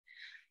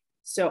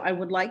So I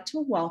would like to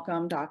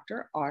welcome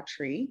Dr.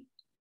 Autry.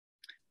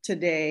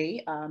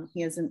 Today,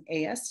 he is an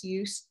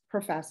ASU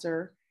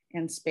professor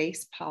and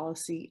space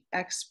policy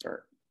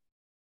expert.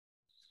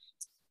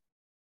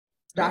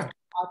 Dr.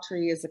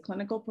 Autry is a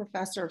clinical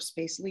professor of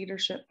space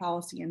leadership,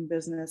 policy, and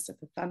business at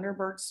the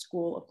Thunderbird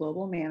School of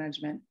Global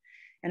Management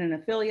and an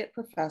affiliate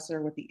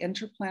professor with the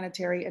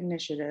Interplanetary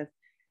Initiative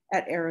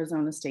at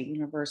Arizona State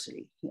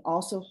University. He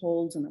also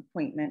holds an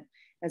appointment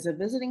as a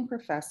visiting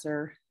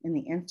professor in the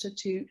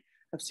Institute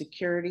of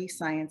Security,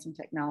 Science, and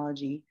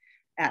Technology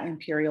at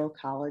Imperial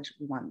College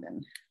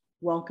London.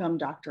 Welcome,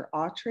 Dr.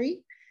 Autry.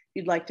 If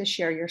you'd like to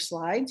share your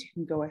slides, you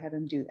can go ahead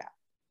and do that.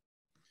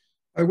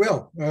 I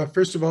will.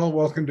 First of all,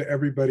 welcome to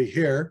everybody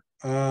here.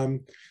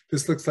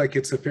 This looks like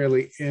it's a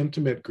fairly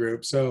intimate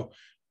group, so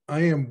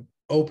I am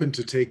open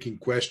to taking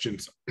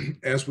questions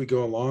as we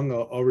go along.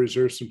 I'll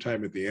reserve some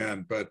time at the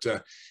end, but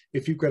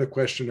if you've got a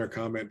question or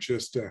comment,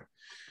 just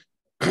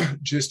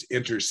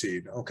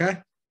intercede, okay?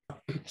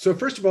 So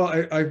first of all,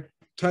 I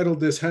titled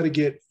this, How to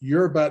Get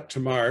Your Butt to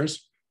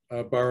Mars,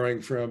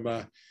 borrowing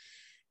from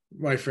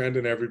my friend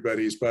and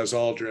everybody's Buzz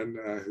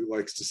Aldrin, who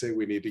likes to say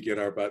we need to get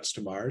our butts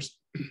to Mars.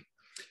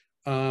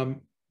 I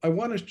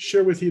want to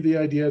share with you the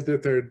idea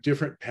that there are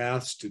different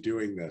paths to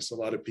doing this. A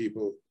lot of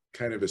people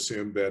kind of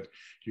assume that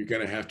you're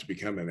going to have to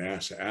become an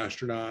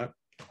astronaut,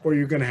 or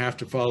you're going to have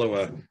to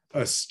follow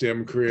a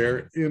STEM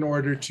career in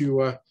order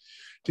to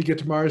get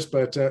to Mars.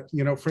 But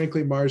you know,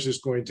 frankly, Mars is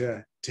going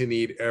to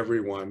need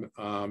everyone,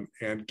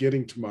 and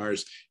getting to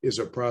Mars is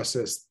a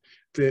process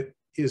that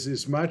is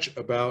as much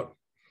about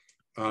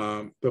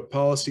the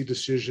policy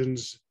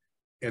decisions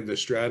and the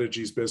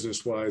strategies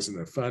business-wise and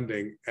the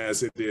funding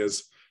as it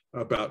is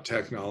about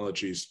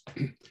technologies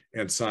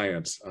and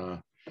science.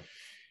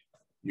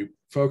 You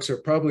folks are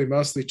probably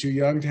mostly too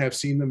young to have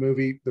seen the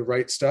movie The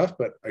Right Stuff,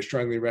 but I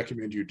strongly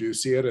recommend you do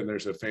see it. And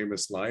there's a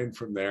famous line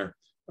from there,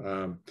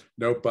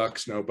 no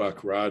bucks, no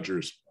Buck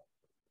Rogers.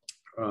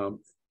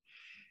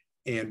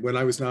 And when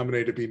I was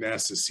nominated to be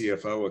NASA's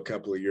CFO a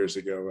couple of years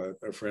ago,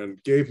 a friend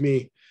gave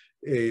me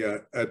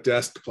a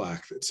desk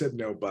plaque that said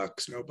no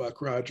bucks, no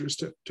Buck Rogers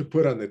to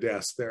put on the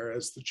desk there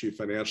as the chief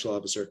financial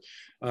officer.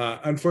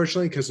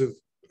 Unfortunately, because of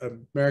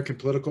American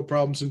political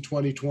problems in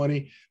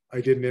 2020, I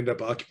didn't end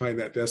up occupying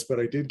that desk, but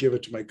I did give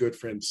it to my good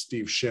friend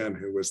Steve Shen,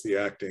 who was the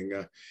acting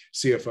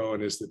CFO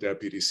and is the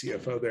deputy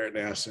CFO there at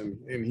NASA,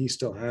 and he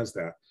still has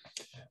that.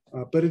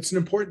 But it's an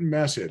important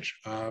message,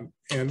 and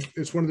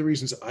it's one of the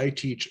reasons I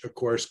teach a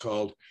course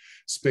called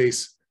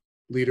Space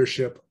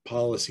Leadership,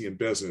 Policy, and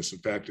Business. In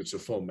fact, it's a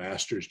full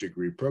master's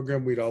degree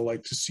program we'd all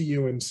like to see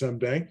you in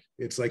someday.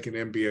 It's like an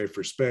MBA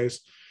for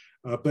space.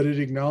 But it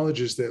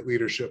acknowledges that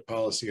leadership,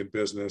 policy, and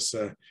business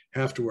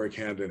have to work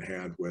hand in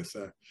hand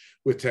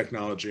with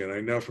technology. And I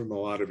know from a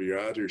lot of your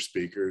other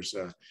speakers,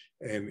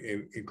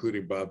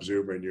 including Bob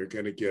Zubrin, you're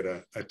going to get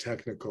a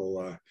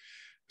technical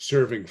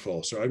serving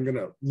full. So I'm going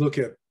to look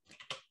at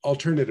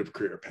alternative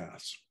career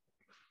paths.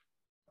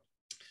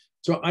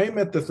 So I am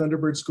at the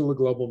Thunderbird School of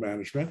Global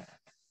Management.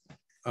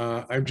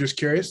 I'm just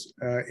curious,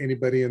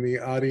 anybody in the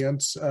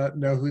audience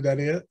know who that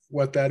is,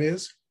 what that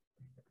is?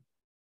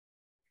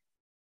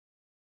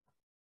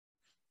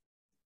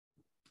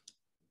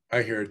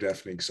 I hear a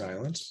deafening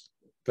silence.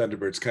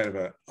 Thunderbird's kind of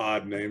an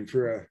odd name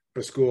for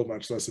a school,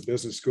 much less a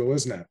business school,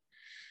 isn't it?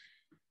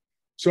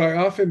 So I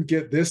often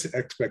get this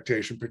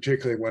expectation,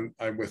 particularly when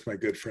I'm with my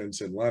good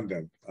friends in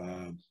London.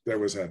 There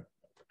was a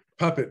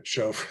puppet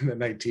show from the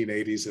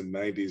 1980s and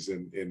 90s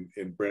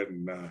in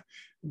Britain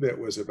that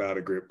was about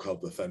a group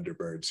called the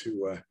Thunderbirds,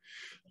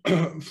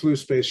 who flew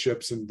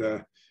spaceships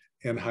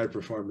and high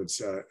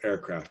performance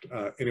aircraft.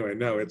 Anyway,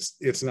 no,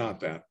 it's not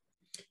that.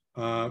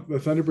 The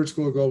Thunderbird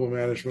School of Global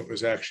Management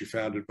was actually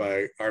founded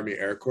by Army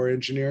Air Corps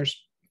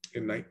engineers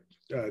in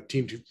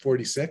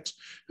 1946,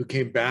 who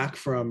came back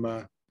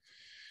from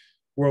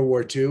World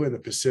War II in the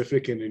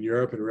Pacific and in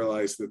Europe and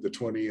realized that the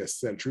 20th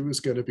century was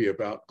going to be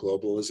about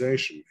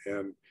globalization.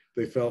 And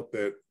they felt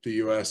that the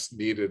US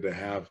needed to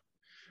have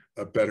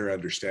a better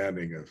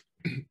understanding of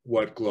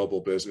what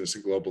global business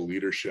and global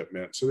leadership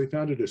meant. So they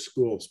founded a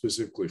school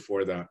specifically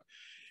for that.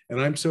 And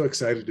I'm so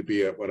excited to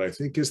be at what I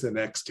think is the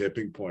next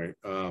tipping point.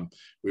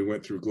 We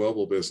went through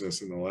global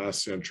business in the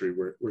last century.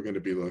 We're going to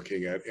be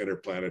looking at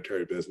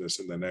interplanetary business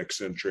in the next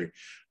century.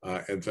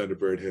 And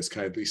Thunderbird has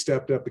kindly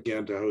stepped up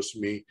again to host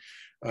me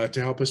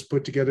to help us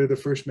put together the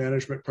first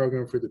management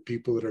program for the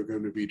people that are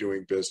going to be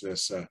doing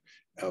business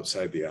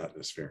outside the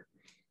atmosphere.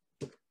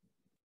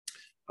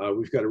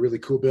 We've got a really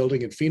cool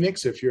building in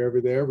Phoenix. If you're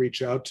ever there,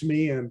 reach out to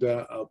me and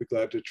I'll be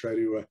glad to try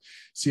to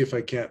see if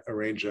I can't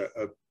arrange a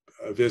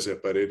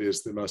visit, but it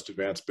is the most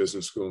advanced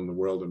business school in the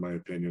world, in my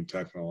opinion,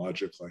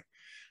 technologically.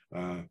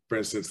 For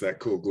instance, that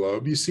cool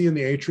globe you see in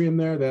the atrium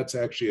there, that's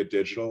actually a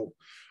digital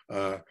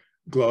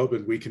globe,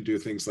 and we can do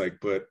things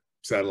like put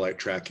satellite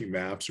tracking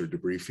maps or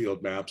debris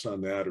field maps on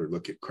that, or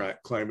look at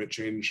climate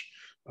change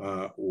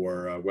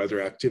or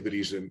weather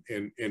activities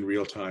in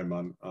real time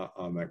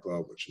on that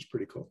globe, which is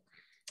pretty cool.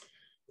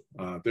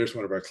 There's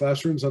one of our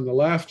classrooms on the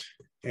left,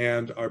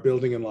 and our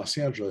building in Los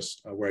Angeles,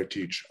 where I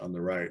teach, on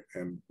the right.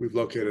 And we've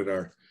located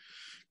our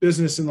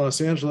business in Los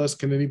Angeles.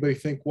 Can anybody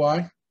think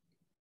why?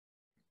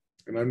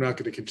 And I'm not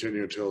going to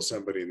continue until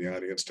somebody in the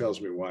audience tells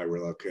me why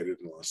we're located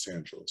in Los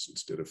Angeles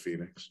instead of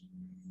Phoenix.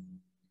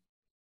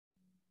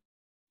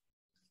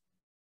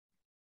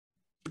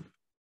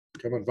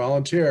 Come and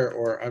volunteer,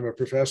 or I'm a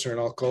professor and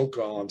I'll cold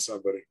call on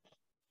somebody.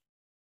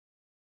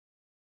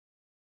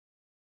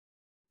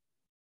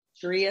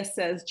 Sharia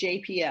says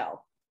JPL.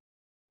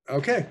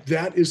 Okay,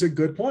 that is a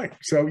good point.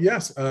 So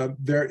yes,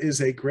 there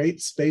is a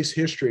great space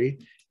history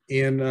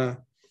in the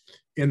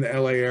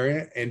LA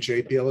area, and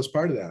JPL is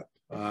part of that.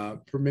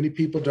 For many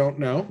people don't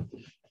know,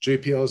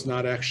 JPL is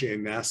not actually a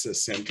NASA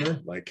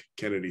center like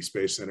Kennedy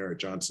Space Center or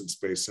Johnson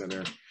Space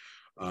Center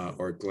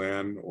or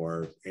Glenn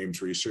or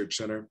Ames Research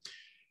Center.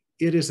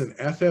 It is an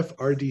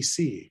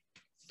FFRDC.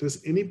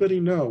 Does anybody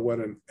know what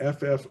an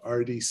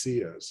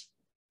FFRDC is?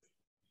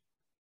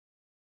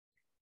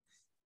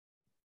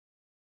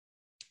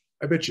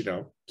 I bet you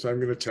don't, so I'm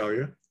going to tell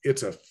you.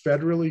 It's a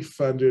federally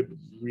funded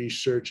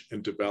research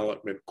and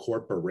development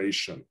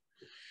corporation.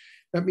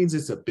 That means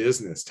it's a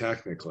business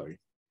technically,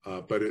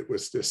 but it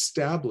was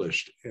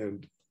established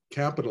and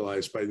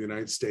capitalized by the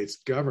United States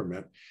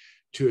government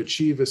to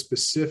achieve a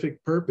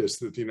specific purpose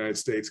that the United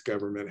States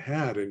government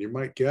had. And you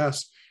might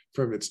guess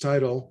from its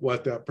title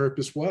what that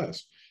purpose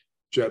was: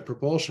 jet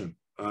propulsion.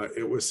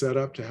 It was set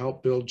up to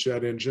help build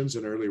jet engines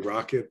and early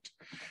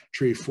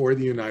rocketry for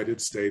the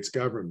United States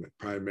government,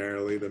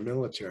 primarily the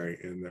military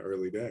in the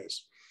early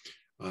days.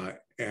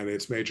 And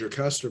its major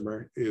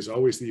customer is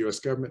always the US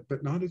government,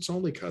 but not its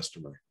only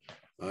customer.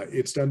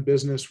 It's done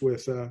business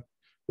with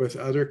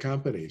other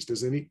companies.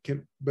 Does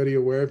anybody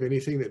aware of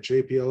anything that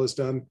JPL has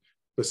done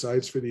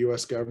besides for the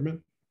US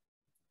government?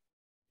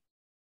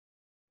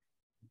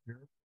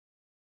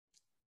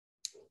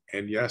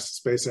 And yes,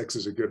 SpaceX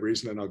is a good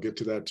reason, and I'll get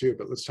to that too,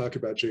 but let's talk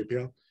about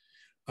JPL.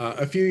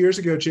 A few years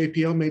ago,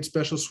 JPL made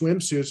special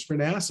swimsuits for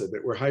NASA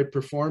that were high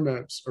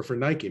performance, or for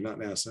Nike, not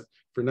NASA,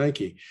 for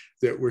Nike,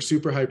 that were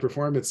super high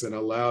performance and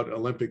allowed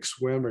Olympic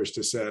swimmers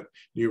to set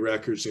new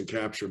records and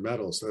capture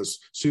medals. Those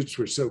suits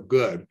were so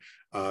good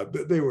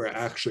that they were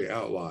actually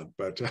outlawed,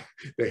 but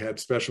they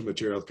had special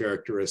material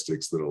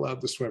characteristics that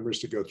allowed the swimmers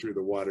to go through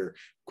the water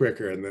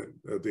quicker, and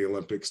the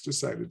Olympics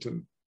decided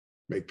to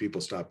make people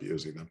stop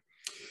using them.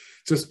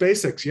 So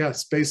SpaceX,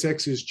 yes,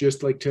 SpaceX is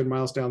just like 10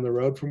 miles down the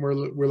road from where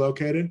we're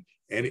located.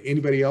 And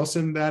anybody else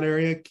in that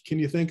area can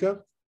you think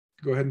of?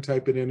 Go ahead and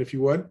type it in if you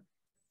would.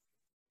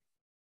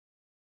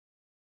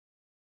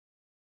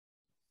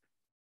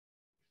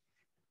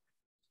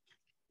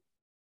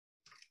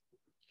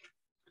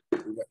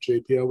 We got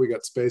JPL, we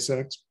got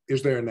SpaceX.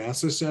 Is there a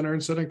NASA center in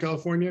Southern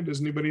California?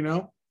 Does anybody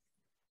know?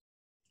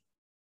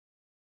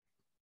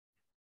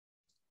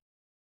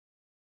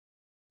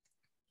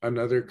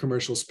 Another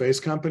commercial space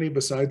company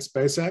besides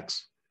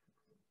SpaceX?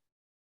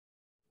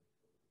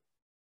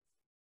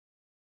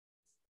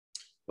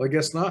 Well, I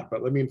guess not,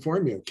 but let me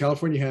inform you.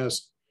 California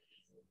has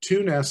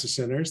 2 NASA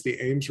centers, the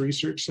Ames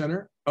Research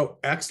Center. Oh,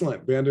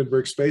 excellent.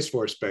 Vandenberg Space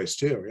Force Base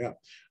too,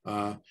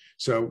 yeah.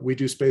 So we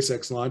do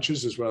SpaceX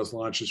launches as well as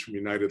launches from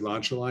United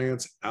Launch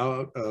Alliance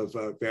out of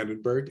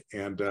Vandenberg,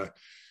 and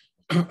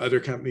other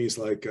companies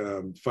like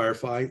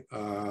Firefly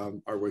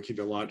are working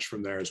to launch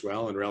from there as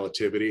well, and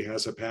Relativity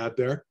has a pad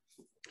there.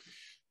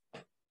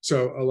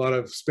 So a lot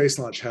of space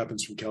launch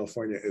happens from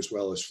California as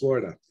well as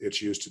Florida.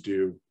 It's used to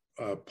do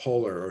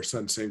polar or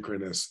sun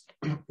synchronous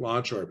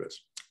launch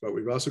orbits. But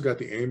we've also got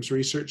the Ames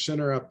Research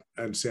Center up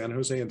in San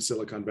Jose and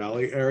Silicon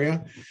Valley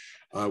area,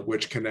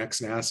 which connects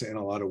NASA in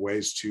a lot of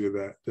ways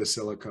to the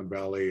Silicon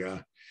Valley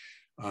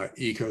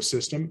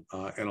ecosystem.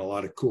 And a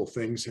lot of cool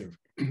things have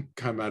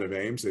come out of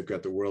Ames. They've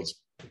got the world's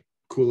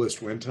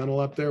coolest wind tunnel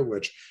up there,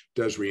 which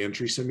does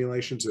reentry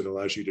simulations. It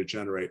allows you to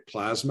generate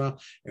plasma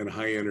and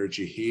high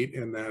energy heat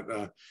in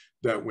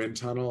that wind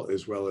tunnel,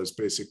 as well as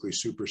basically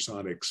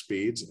supersonic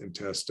speeds, and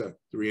test the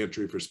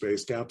reentry for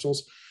space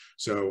capsules.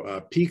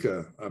 So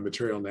PICA, a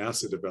material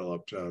NASA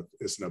developed,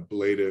 is an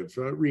ablative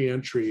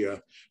reentry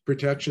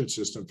protection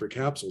system for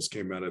capsules,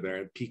 came out of there.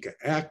 And PICA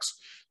X,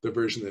 the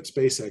version that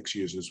SpaceX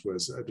uses,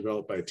 was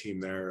developed by a team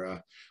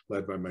there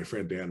led by my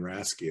friend Dan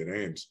Rasky at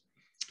Ames.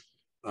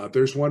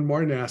 There's one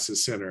more NASA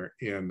center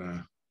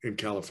in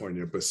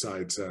California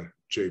besides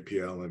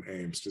JPL and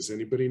Ames. Does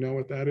anybody know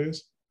what that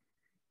is?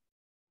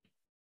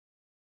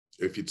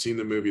 If you'd seen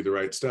the movie The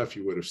Right Stuff,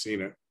 you would have seen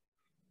it.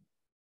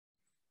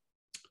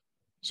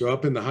 So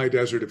up in the high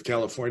desert of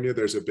California,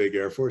 there's a big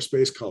Air Force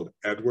base called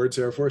Edwards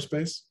Air Force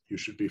Base. You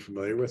should be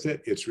familiar with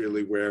it. It's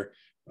really where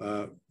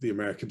the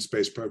American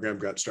space program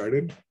got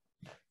started.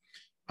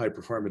 High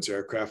performance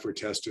aircraft were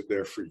tested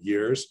there for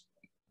years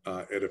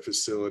at a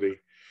facility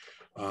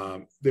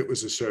that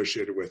was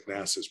associated with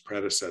NASA's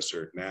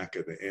predecessor,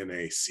 NACA, the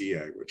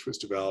NACA, which was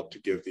developed to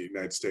give the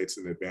United States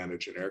an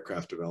advantage in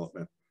aircraft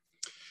development.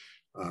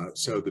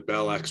 So the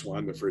Bell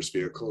X-1, the first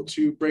vehicle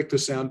to break the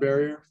sound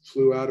barrier,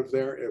 flew out of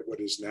there at what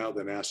is now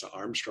the NASA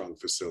Armstrong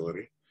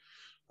facility.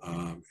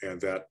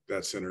 And that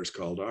center is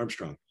called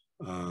Armstrong.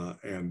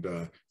 and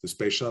the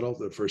space shuttle,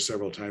 the first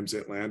several times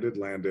it landed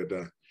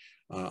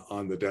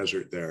on the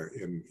desert there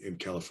in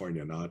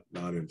California, not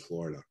in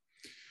Florida.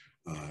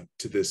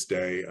 To this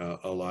day,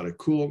 a lot of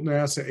cool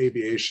NASA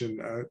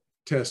aviation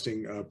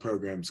testing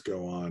programs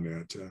go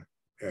on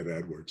at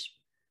Edwards.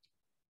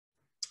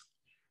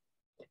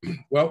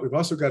 Well, we've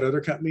also got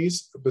other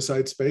companies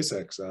besides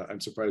SpaceX.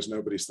 I'm surprised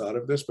nobody's thought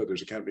of this, but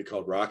there's a company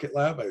called Rocket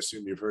Lab. I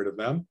assume you've heard of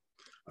them.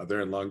 They're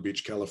in Long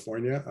Beach,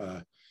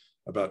 California,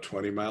 about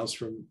 20 miles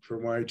from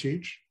where I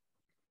teach.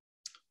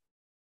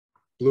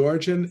 Blue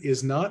Origin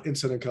is not in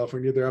Southern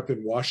California. They're up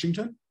in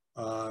Washington,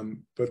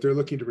 but they're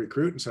looking to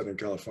recruit in Southern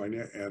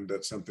California, and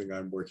that's something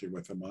I'm working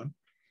with them on.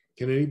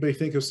 Can anybody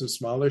think of some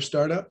smaller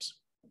startups?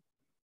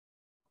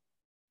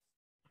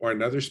 Or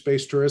another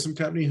space tourism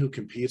company who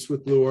competes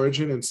with Blue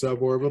Origin in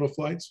suborbital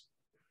flights?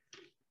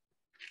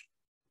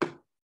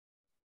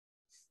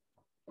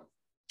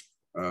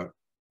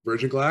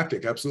 Virgin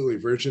Galactic, absolutely.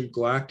 Virgin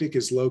Galactic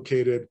is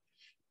located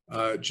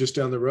just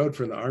down the road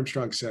from the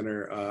Armstrong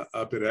Center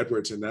up at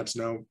Edwards, and that's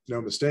no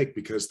mistake,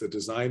 because the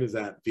design of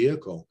that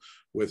vehicle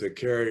with a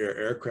carrier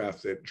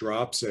aircraft that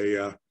drops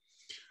a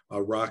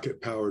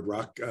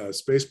rocket-powered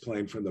space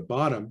plane from the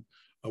bottom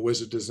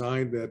was a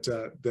design that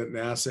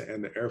NASA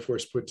and the Air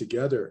Force put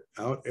together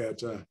out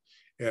at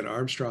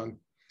Armstrong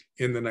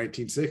in the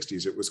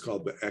 1960s. It was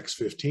called the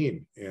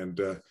X-15,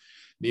 and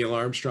Neil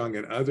Armstrong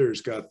and others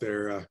got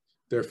their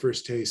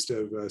first taste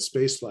of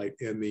spaceflight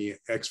in the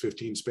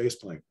X-15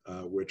 spaceplane,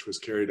 which was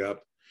carried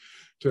up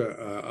to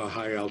a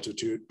high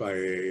altitude by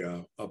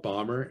a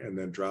bomber and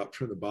then dropped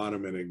from the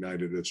bottom and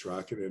ignited its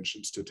rocket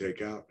engines to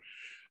take out.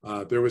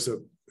 There was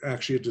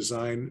actually a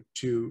design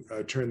to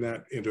turn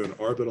that into an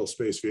orbital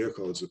space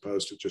vehicle as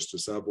opposed to just a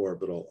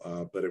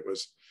suborbital, but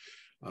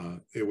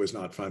it was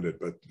not funded.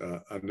 But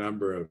a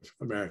number of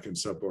American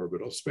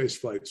suborbital space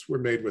flights were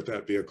made with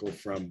that vehicle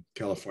from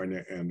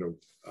California, and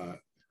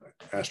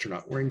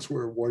astronaut rings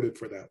were awarded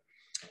for that.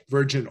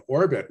 Virgin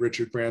Orbit,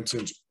 Richard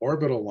Branson's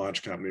orbital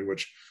launch company,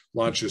 which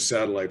launches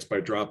satellites by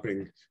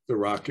dropping the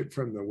rocket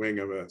from the wing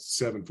of a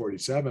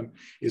 747,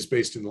 is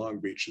based in Long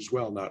Beach as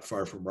well, not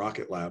far from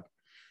Rocket Lab.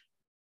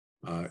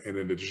 And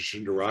in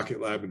addition to Rocket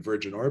Lab and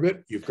Virgin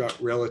Orbit, you've got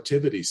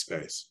Relativity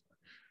Space.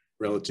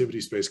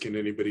 Relativity Space, can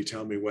anybody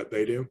tell me what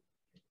they do?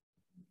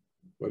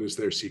 What is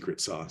their secret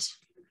sauce?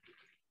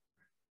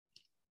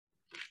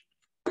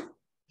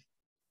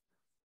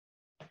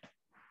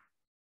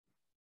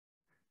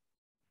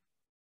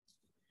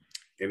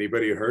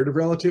 Anybody heard of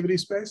Relativity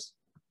Space?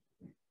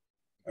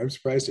 I'm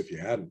surprised if you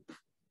hadn't.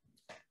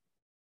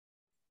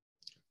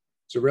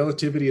 So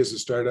Relativity is a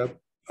startup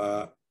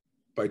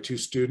by two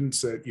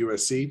students at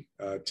USC,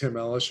 Tim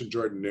Ellis and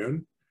Jordan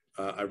Noon.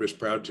 I was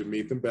proud to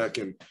meet them back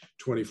in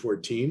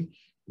 2014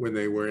 when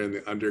they were in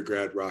the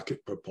undergrad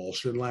rocket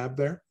propulsion lab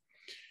there.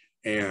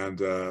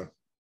 And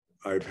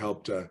I've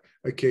helped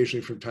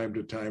occasionally from time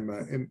to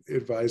time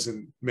advise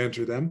and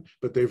mentor them,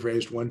 but they've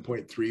raised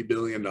 $1.3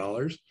 billion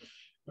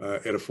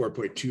at a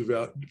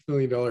 $4.2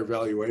 billion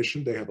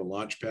valuation. They have a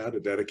launch pad, a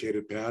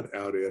dedicated pad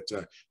out at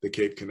the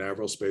Cape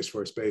Canaveral Space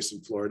Force Base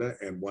in Florida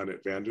and one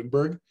at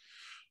Vandenberg.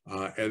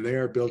 And they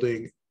are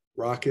building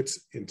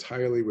rockets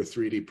entirely with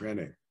 3D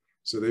printing.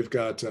 So they've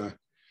got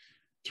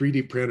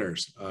 3D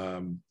printers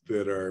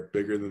that are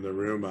bigger than the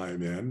room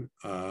I'm in,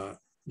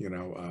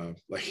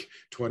 like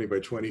 20 by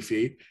 20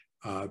 feet,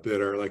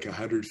 that are like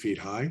 100 feet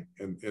high,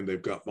 and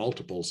they've got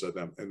multiples of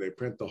them, and they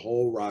print the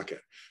whole rocket,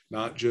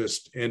 not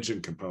just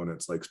engine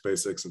components like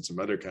SpaceX and some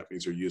other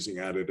companies are using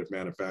additive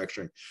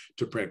manufacturing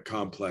to print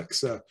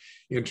complex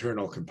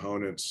internal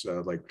components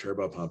like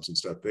turbopumps and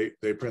stuff.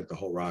 They print the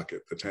whole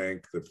rocket, the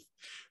tank,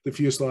 the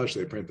fuselage,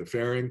 they print the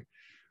fairing.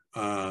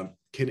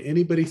 Can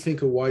anybody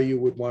think of why you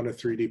would want to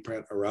 3D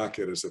print a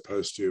rocket as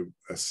opposed to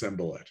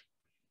assemble it?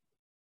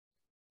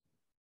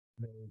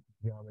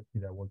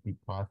 Geometry that won't be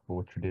possible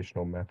with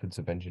traditional methods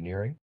of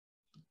engineering.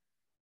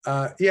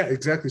 Yeah,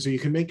 exactly. So you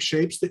can make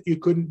shapes that you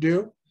couldn't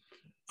do.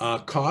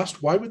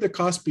 Cost, why would the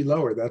cost be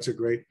lower? That's a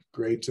great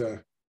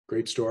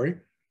story.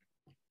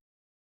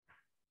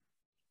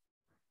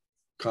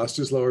 Cost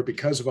is lower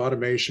because of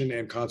automation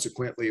and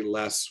consequently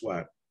less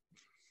what?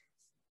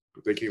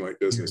 Thinking like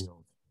business.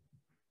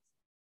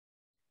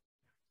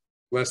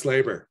 Less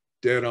labor,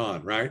 dead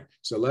on, right?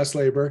 So less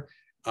labor.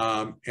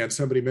 And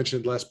somebody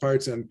mentioned less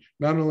parts, and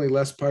not only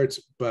less parts,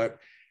 but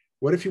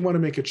what if you want to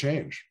make a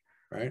change,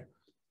 right?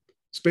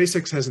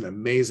 SpaceX has an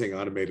amazing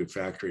automated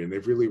factory, and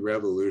they've really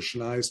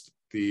revolutionized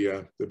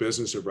the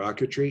business of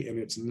rocketry. And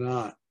it's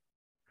not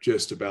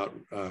just about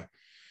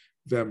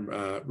them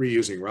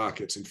reusing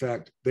rockets. In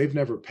fact, they've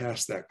never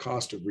passed that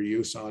cost of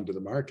reuse on to the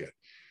market.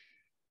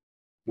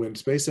 When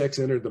SpaceX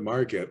entered the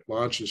market,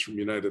 launches from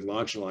United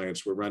Launch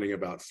Alliance were running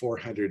about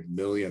 $400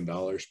 million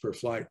per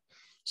flight.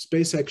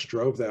 SpaceX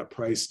drove that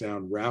price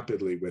down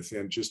rapidly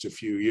within just a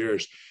few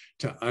years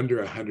to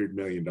under $100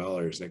 million.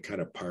 And it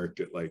kind of parked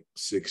at like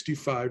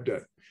 $65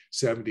 to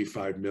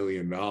 $75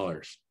 million.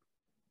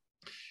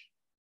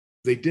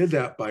 They did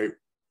that by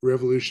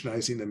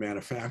revolutionizing the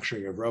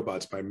manufacturing of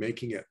robots, by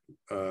making it,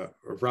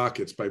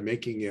 rockets, by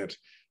making it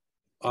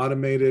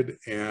automated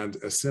and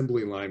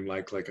assembly line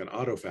like an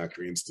auto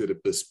factory instead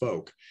of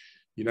bespoke.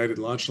 United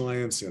Launch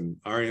Alliance and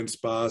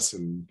Arianespace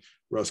and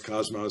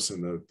Roscosmos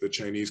and the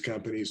Chinese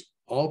companies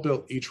all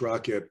built each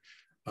rocket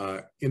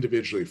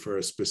individually for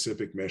a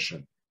specific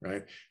mission,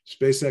 right?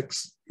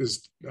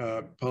 SpaceX's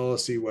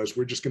policy was,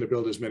 we're just going to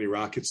build as many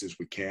rockets as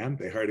we can.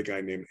 They hired a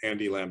guy named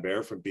Andy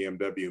Lambert from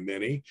BMW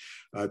Mini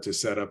to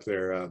set up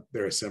their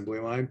assembly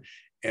line,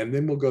 and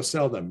then we'll go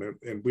sell them.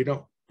 And we're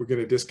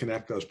going to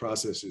disconnect those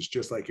processes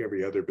just like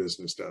every other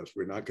business does.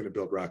 We're not going to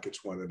build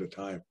rockets one at a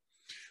time.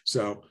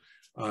 So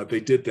they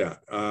did that,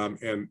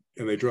 and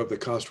they drove the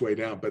cost way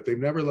down, but they've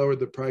never lowered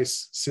the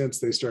price since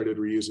they started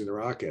reusing the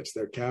rockets.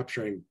 They're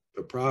capturing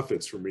the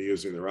profits from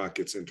reusing the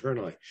rockets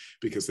internally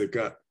because they've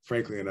got,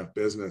 frankly, enough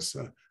business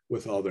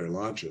with all their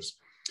launches.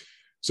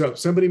 So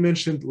somebody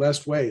mentioned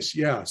less waste.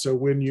 Yeah, so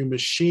when you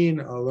machine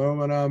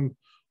aluminum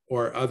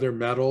or other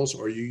metals,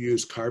 or you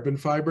use carbon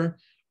fiber,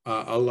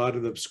 a lot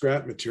of the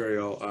scrap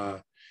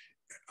material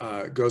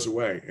goes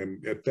away,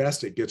 and at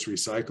best it gets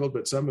recycled,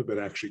 but some of it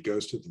actually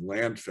goes to the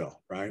landfill,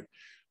 right?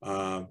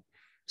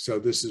 So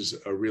this is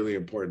a really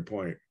important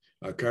point.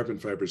 Carbon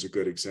fiber is a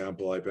good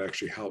example. I've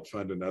actually helped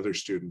fund another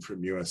student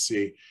from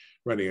USC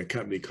running a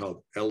company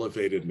called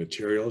Elevated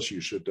Materials.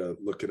 You should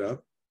look it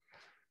up.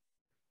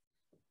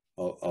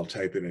 I'll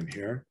type it in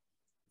here.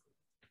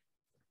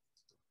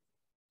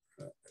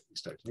 At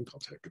least I think I'll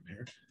type it in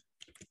here.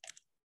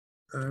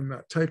 I'm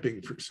not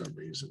typing for some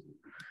reason.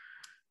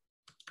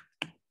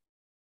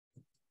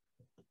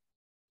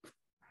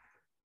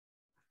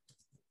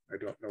 I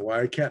don't know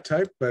why I can't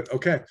type, but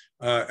okay.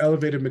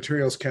 Elevated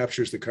Materials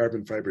captures the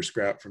carbon fiber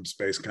scrap from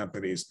space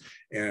companies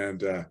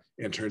and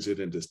turns it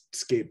into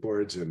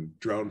skateboards and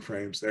drone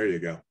frames. There you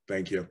go.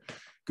 Thank you.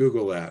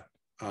 Google that.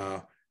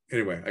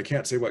 Anyway, I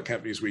can't say what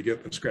companies we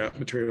get the scrap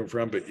material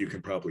from, but you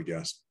can probably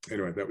guess.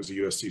 Anyway, that was a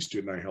USC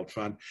student I helped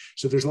fund.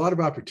 So there's a lot of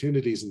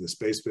opportunities in the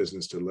space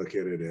business to look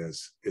at it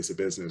as a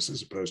business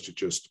as opposed to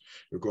just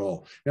a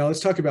goal. Now let's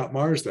talk about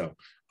Mars though.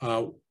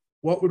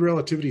 What would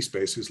Relativity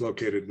Space, who's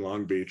located in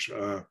Long Beach,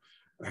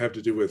 have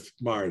to do with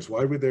Mars?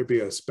 Why would there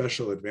be a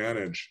special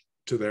advantage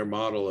to their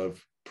model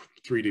of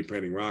 3D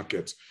printing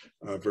rockets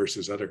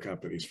versus other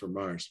companies from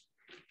Mars?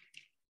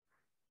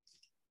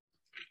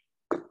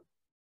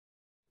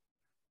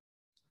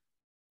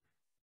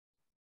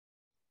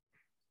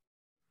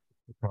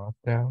 Cost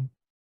down.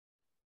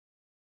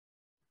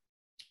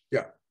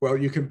 Yeah, well,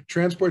 you can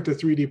transport the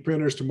 3D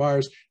printers to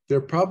Mars.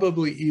 They're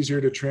probably easier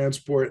to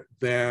transport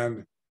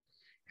than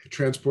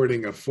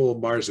transporting a full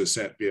Mars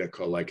ascent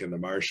vehicle like in The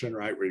Martian,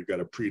 right, where you've got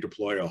to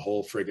pre-deploy a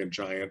whole friggin'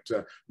 giant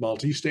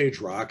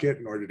multi-stage rocket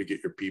in order to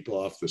get your people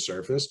off the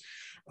surface.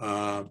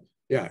 Yeah,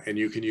 and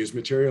you can use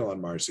material on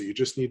Mars. So you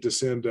just need to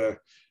send a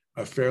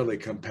fairly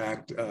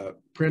compact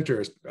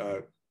printer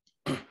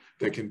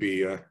that can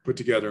be put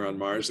together on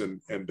Mars,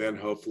 and then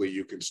hopefully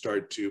you can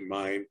start to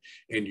mine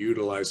and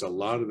utilize a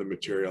lot of the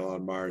material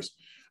on Mars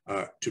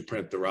to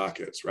print the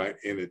rockets, right?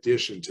 In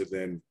addition to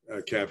then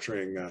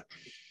capturing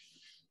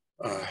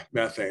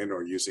methane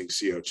or using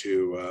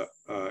CO2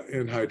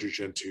 and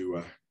hydrogen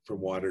from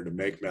water to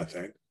make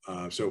methane.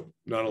 So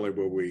not only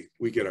will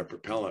we get our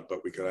propellant,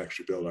 but we could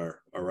actually build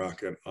our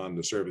rocket on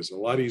the surface. A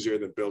lot easier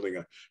than building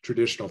a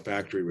traditional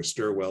factory with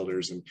stir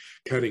welders and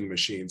cutting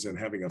machines and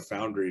having a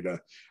foundry to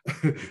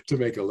to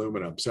make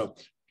aluminum. So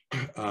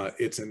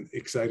it's an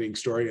exciting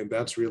story, and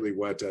that's really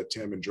what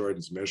Tim and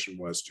Jordan's mission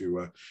was,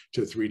 to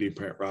 3D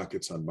print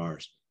rockets on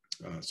Mars.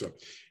 So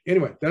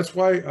anyway, that's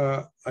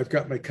why I've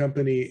got my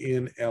company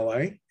in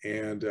LA,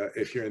 and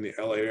if you're in the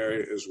LA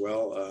area as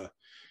well,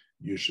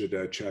 you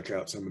should check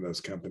out some of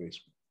those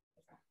companies.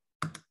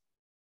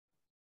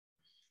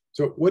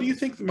 So what do you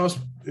think the most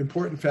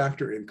important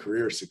factor in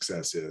career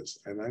success is?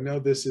 And I know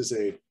this is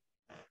a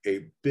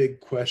big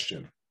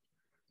question.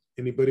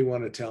 Anybody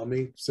want to tell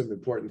me some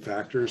important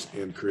factors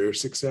in career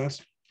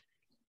success?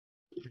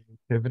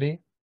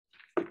 Creativity.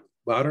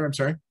 Louder, I'm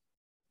sorry.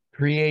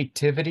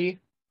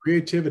 Creativity.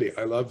 Creativity,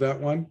 I love that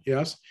one,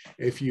 yes.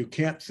 If you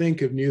can't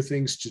think of new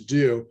things to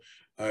do,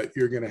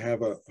 you're gonna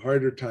have a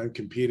harder time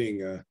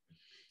competing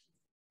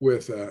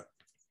with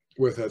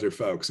other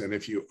folks. And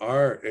if you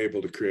are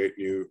able to create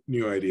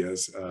new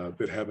ideas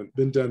that haven't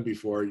been done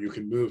before, you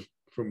can move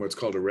from what's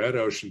called a red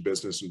ocean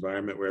business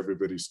environment where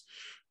everybody's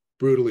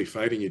brutally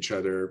fighting each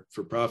other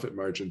for profit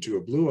margin to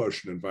a blue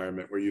ocean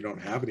environment where you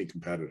don't have any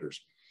competitors.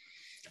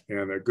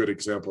 And a good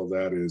example of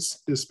that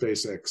is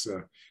SpaceX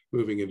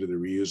moving into the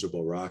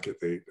reusable rocket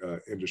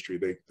industry.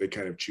 They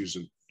kind of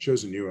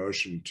chose a new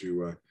ocean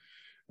to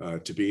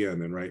be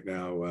in, and right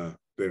now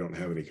they don't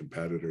have any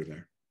competitor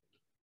there.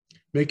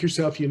 Make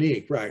yourself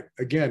unique, right?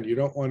 Again, you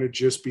don't want to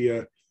just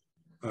be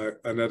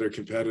another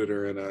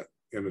competitor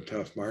in a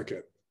tough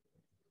market.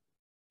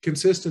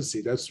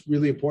 Consistency, that's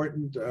really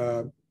important.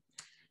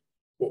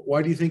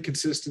 Why do you think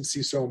consistency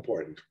is so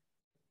important?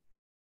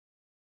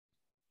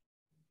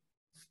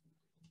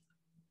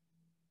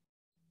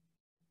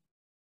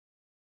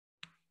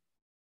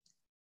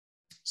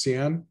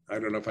 Sian, I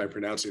don't know if I'm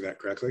pronouncing that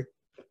correctly,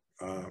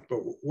 but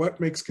what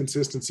makes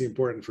consistency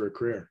important for a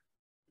career?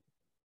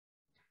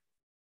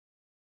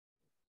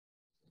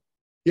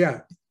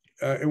 Yeah.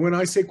 And when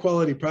I say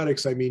quality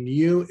products, I mean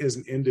you as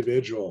an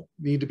individual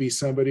need to be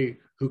somebody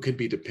who can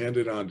be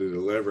depended on to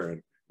deliver.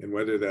 And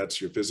whether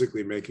that's you're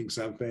physically making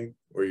something,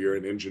 or you're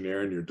an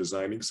engineer and you're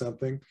designing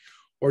something,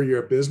 or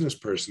you're a business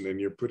person and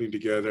you're putting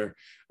together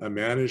a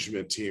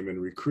management team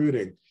and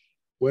recruiting,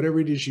 whatever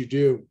it is you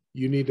do,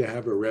 you need to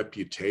have a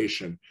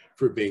reputation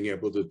for being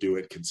able to do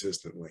it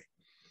consistently.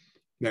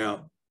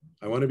 Now,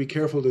 I want to be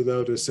careful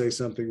though to say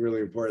something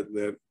really important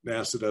that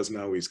NASA doesn't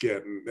always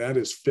get, and that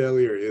is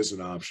failure is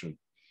an option.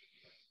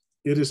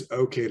 It is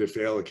okay to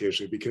fail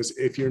occasionally, because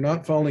if you're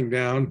not falling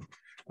down,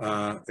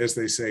 as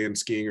they say in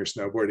skiing or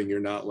snowboarding, you're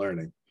not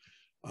learning.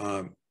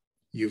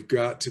 You've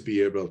got to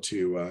be able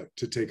to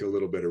take a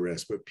little bit of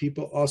risk, but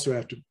people also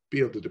have to be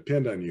able to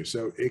depend on you.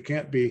 So it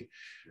can't be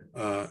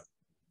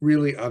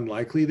really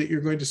unlikely that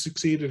you're going to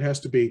succeed. It has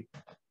to be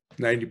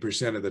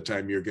 90% of the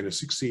time you're going to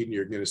succeed, and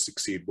you're going to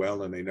succeed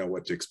well, and they know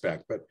what to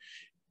expect. But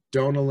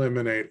don't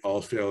eliminate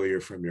all failure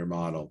from your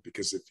model,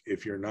 because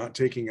if you're not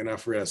taking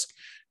enough risk,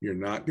 you're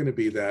not going to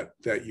be that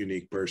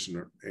unique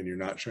person, and you're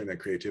not showing that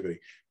creativity.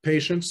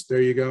 Patience,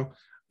 there you go.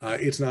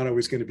 It's not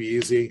always going to be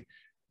easy.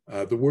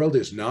 The world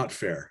is not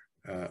fair.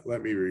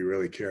 Let me be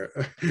really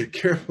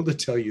careful to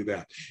tell you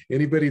that.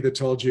 Anybody that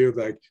told you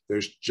like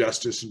there's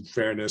justice and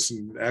fairness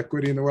and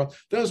equity in the world,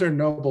 those are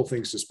noble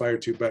things to aspire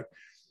to, but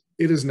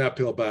it is an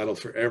uphill battle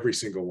for every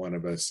single one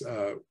of us.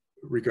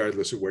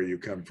 Regardless of where you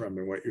come from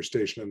and what your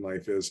station in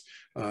life is,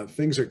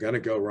 things are going to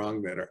go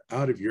wrong that are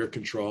out of your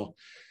control.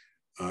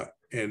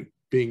 And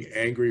being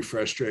angry,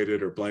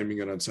 frustrated, or blaming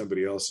it on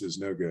somebody else is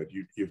no good.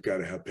 You've got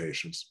to have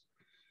patience.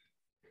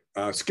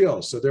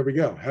 Skills. So there we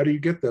go. How do you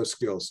get those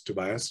skills,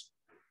 Tobias?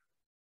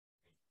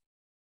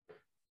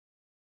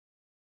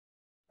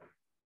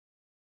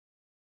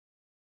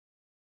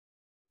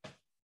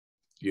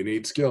 You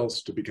need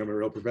skills to become a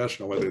real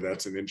professional, whether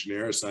that's an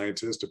engineer, a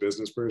scientist, a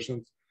business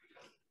person.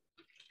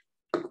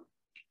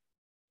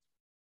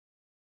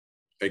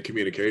 And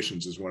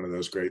communications is one of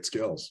those great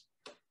skills.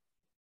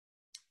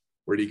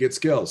 Where do you get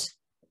skills?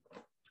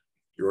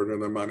 You order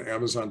them on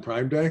Amazon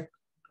Prime Day?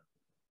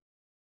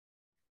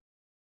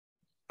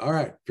 All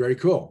right, very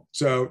cool.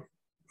 So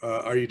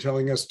are you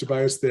telling us,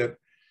 Tobias, that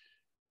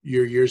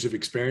your years of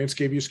experience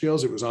gave you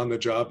skills? It was on the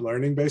job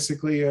learning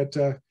basically at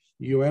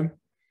UN?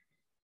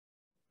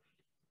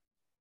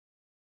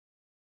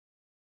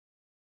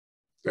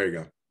 There you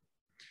go.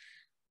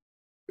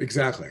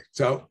 Exactly.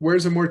 So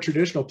where's a more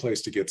traditional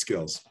place to get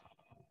skills?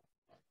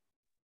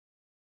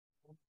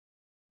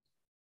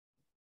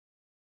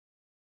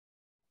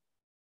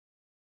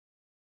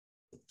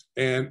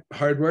 And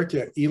hard work,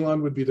 yeah,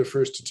 Elon would be the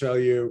first to tell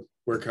you,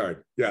 work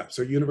hard. Yeah,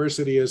 so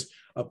university is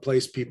a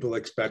place people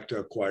expect to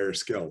acquire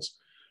skills.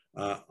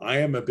 I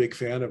am a big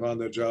fan of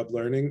on-the-job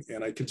learning,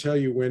 and I can tell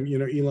you when,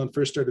 Elon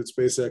first started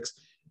SpaceX,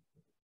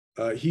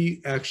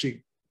 he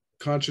actually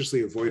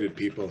consciously avoided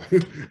people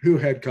who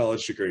had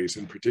college degrees,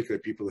 and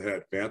particularly people who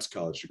had advanced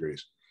college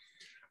degrees.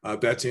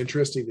 That's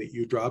interesting that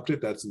you dropped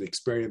it. That's an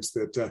experience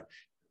that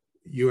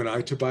you and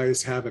I,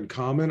 Tobias, have in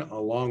common,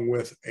 along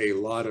with a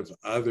lot of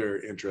other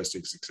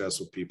interesting,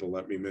 successful people.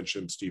 Let me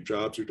mention Steve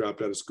Jobs, who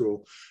dropped out of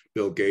school,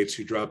 Bill Gates,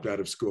 who dropped out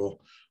of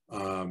school,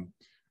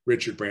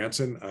 Richard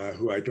Branson,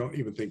 who I don't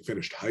even think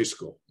finished high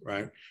school,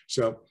 right?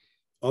 So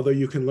although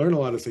you can learn a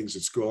lot of things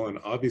at school, and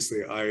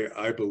obviously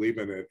I believe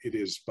in it, it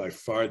is by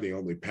far the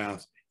only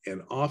path.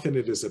 And often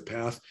it is a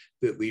path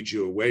that leads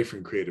you away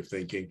from creative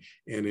thinking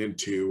and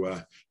into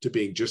to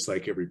being just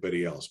like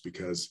everybody else,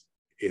 because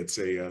it's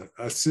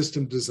a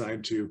system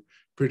designed to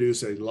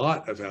produce a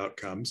lot of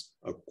outcomes,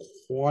 a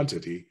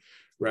quantity,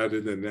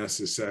 rather than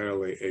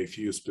necessarily a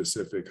few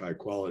specific high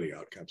quality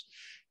outcomes.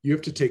 You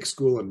have to take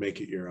school and make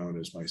it your own,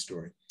 is my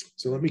story.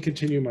 So let me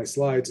continue my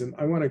slides, and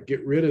I want to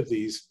get rid of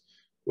these.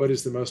 What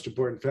is the most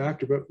important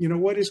factor? But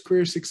what is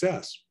career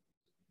success?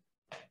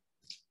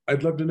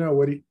 I'd love to know,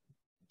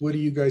 what do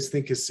you guys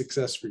think is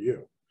success for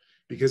you?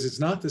 Because it's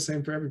not the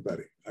same for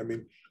everybody. I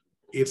mean,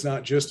 it's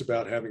not just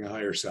about having a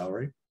higher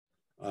salary,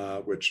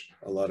 which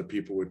a lot of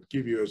people would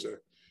give you as a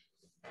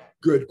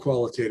good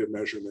qualitative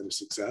measurement of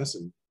success,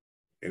 and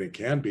it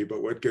can be,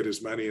 but what good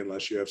is money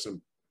unless you have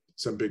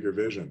some bigger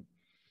vision?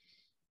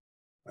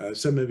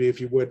 Some of you,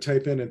 if you would,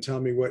 type in and tell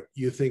me what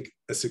you think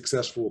a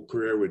successful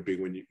career would be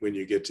when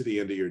you get to the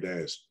end of your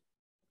days.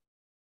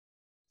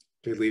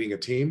 Okay, leading a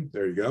team,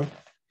 there you go.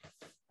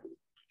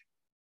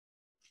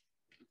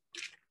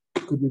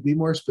 Could we be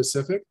more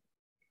specific?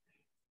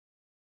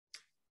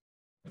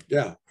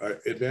 Yeah,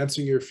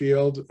 advancing your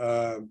field,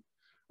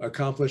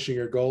 accomplishing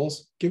your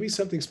goals. Give me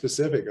something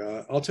specific.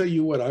 I'll tell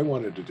you what I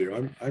wanted to do.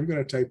 I'm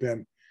going to type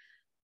in,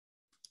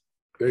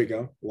 there you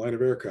go, line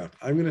of aircraft.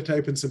 I'm going to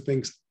type in some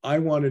things I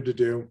wanted to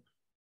do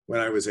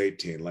when I was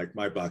 18, like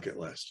my bucket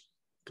list.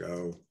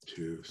 Go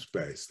to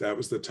space. That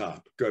was the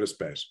top. Go to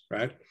space,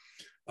 right?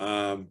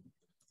 Own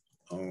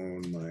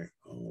my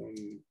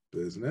own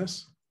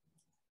business.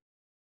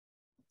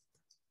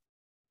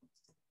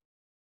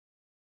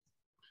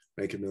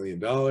 Make $1 million.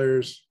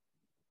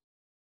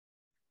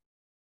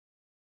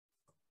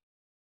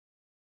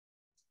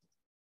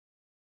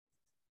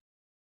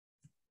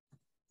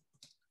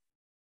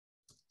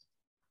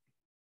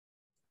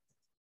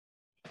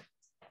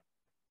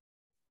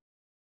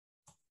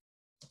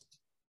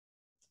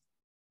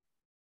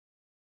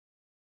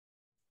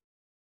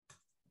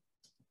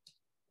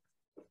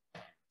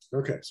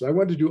 Okay, so I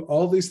wanted to do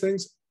all these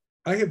things.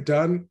 I have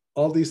done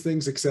all these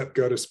things except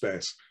go to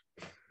space.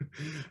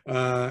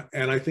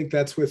 And I think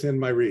that's within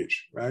my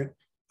reach, right?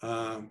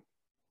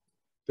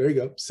 There you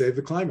go, save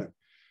the climate.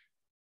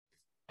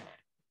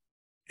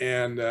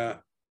 And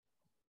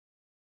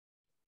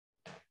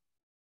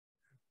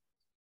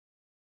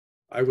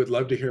I would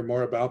love to hear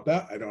more about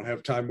that. I don't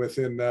have time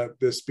within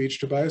this speech,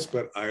 Tobias,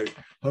 but I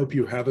hope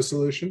you have a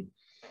solution.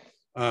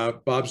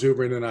 Bob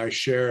Zubrin and I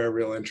share a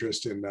real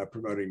interest in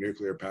promoting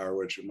nuclear power,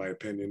 which in my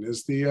opinion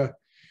is the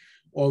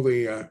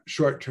only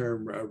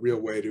short-term real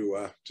way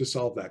to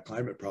solve that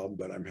climate problem,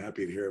 but I'm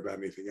happy to hear about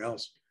anything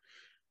else.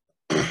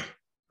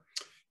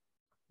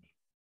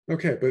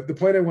 Okay, but the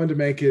point I wanted to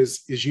make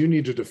is you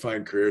need to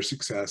define career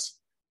success.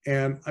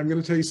 And I'm going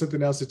to tell you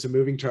something else. It's a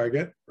moving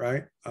target,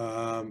 right?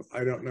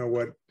 I don't know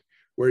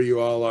where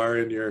you all are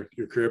in your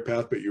career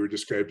path, but you were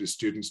described as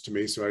students to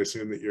me. So I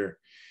assume that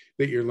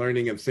you're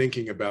learning and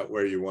thinking about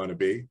where you want to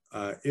be.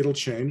 It'll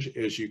change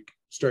as you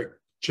start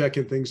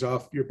checking things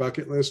off your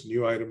bucket list.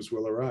 New items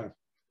will arrive.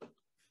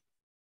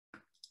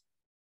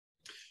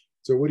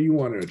 So what do you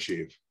want to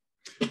achieve?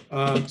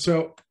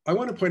 So I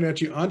want to point out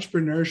to you,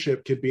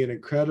 entrepreneurship could be an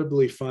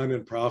incredibly fun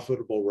and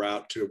profitable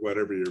route to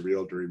whatever your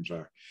real dreams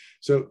are.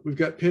 So we've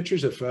got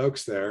pictures of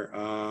folks there.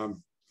 I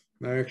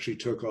actually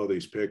took all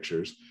these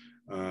pictures,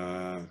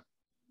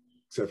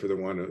 except for the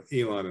one of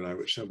Elon and I,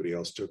 which somebody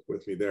else took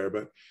with me there.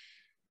 But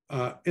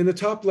in the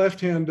top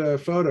left-hand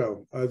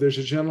photo, there's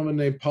a gentleman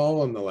named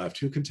Paul on the left.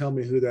 Who can tell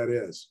me who that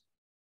is?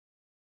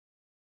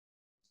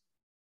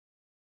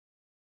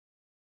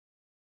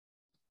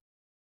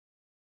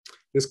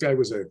 This guy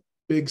was a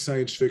big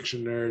science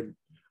fiction nerd.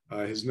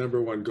 His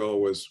 #1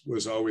 goal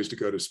was always to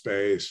go to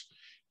space.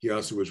 He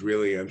also was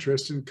really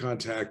interested in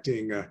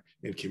contacting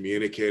and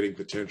communicating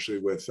potentially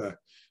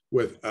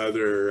with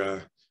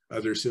other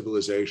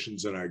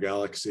civilizations in our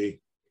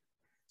galaxy.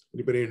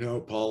 Anybody know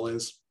who Paul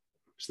is?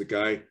 It's the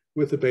guy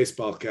with the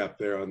baseball cap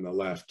there on the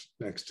left,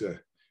 next to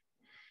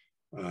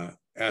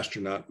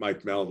astronaut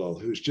Mike Melville,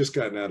 who's just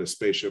gotten out of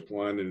Spaceship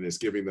One and is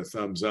giving the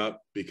thumbs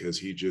up because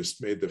he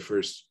just made the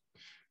first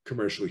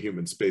commercial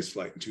human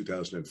spaceflight in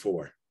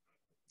 2004.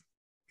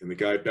 And the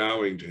guy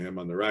bowing to him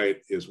on the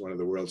right is one of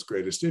the world's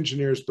greatest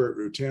engineers, Burt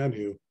Rutan,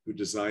 who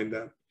designed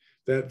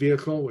that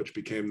vehicle, which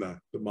became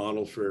the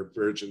model for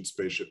Virgin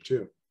Spaceship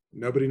Two.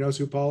 Nobody knows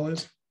who Paul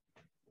is?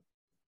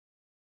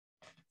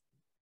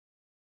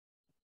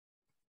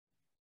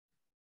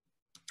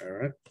 All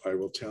right, I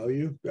will tell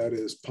you. That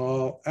is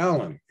Paul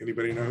Allen.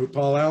 Anybody know who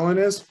Paul Allen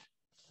is?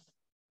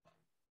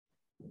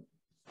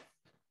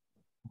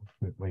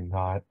 Certainly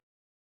not.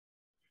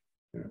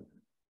 Yeah.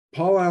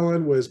 Paul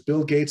Allen was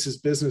Bill Gates's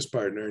business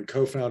partner and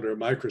co-founder of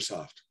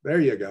Microsoft. There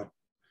you go.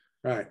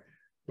 Right.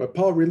 But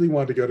Paul really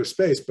wanted to go to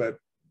space, but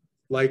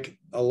like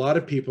a lot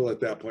of people at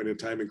that point in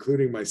time,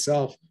 including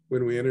myself,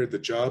 when we entered the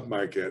job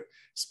market,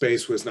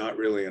 space was not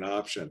really an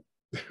option.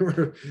 There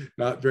were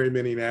not very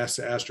many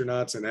NASA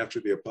astronauts, and after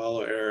the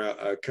Apollo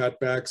era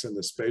cutbacks, and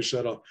the space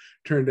shuttle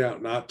turned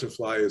out not to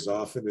fly as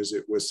often as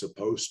it was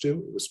supposed to.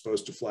 It was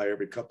supposed to fly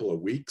every couple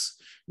of weeks,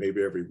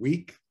 maybe every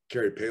week,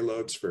 carry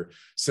payloads for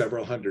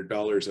several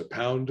 $100s a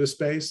pound to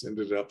space,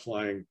 ended up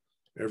flying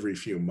every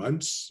few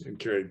months and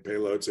carrying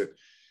payloads at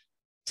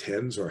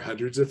tens or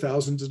hundreds of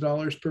thousands of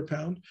dollars per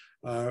pound.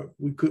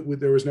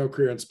 There was no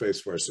career in space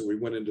for us, so we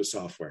went into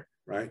software,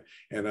 right?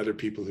 And other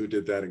people who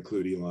did that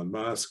include Elon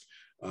Musk,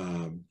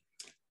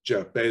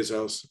 Jeff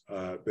Bezos.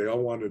 They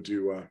all wanted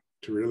to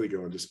really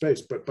go into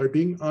space, but by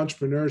being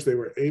entrepreneurs, they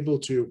were able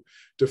to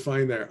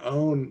define their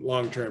own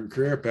long-term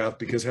career path,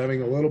 because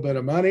having a little bit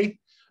of money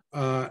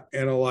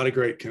and a lot of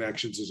great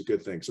connections is a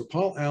good thing. So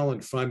Paul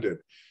Allen funded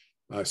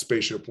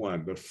Spaceship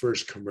One, the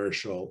first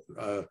commercial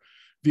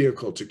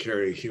vehicle to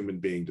carry a human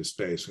being to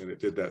space, and it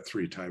did that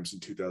 3 times in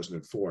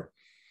 2004.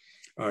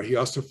 He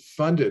also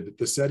funded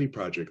the SETI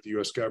project. The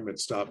US government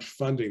stopped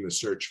funding the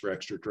search for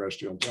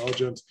extraterrestrial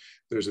intelligence.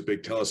 There's a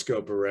big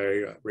telescope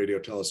array, radio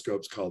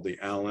telescopes called the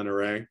Allen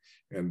Array,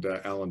 and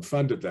Allen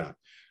funded that.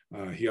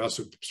 He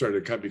also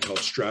started a company called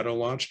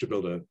Stratolaunch to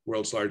build a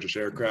world's largest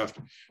aircraft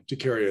to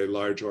carry a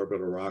large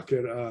orbital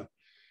rocket.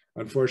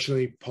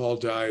 Unfortunately, Paul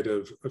died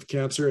of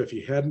cancer. If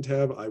he hadn't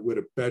have, I would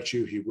have bet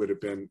you he would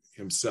have been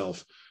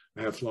himself.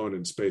 I have flown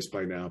in space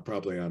by now,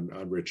 probably on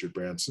Richard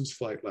Branson's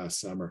flight last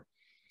summer.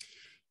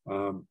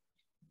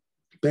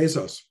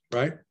 Bezos,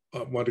 right?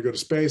 Wanted to go to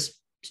space,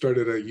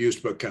 started a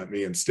used book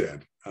company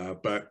instead.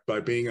 But by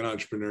being an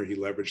entrepreneur, he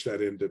leveraged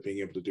that into being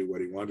able to do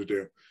what he wanted to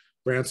do.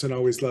 Branson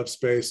always loved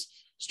space,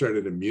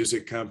 started a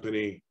music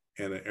company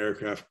and an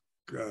aircraft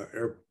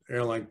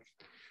airline,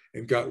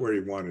 and got where he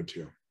wanted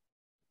to.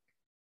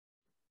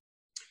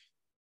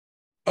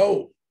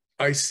 Oh,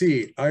 I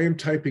see. I am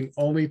typing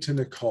only to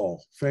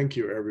Nicole. Thank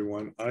you,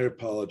 everyone. I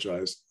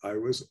apologize. I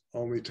was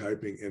only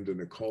typing into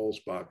Nicole's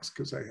box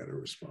because I had a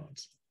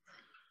response.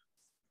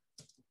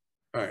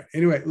 All right.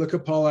 Anyway, look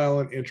at Paul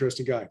Allen.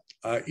 Interesting guy.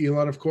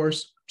 Elon, of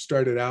course,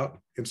 started out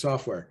in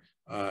software.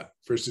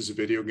 First as a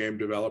video game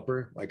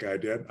developer, like I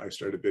did. I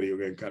started a video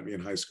game company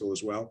in high school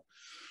as well.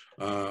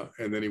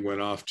 And then he went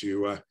off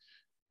to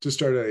to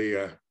start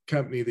a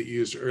company that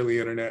used early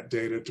internet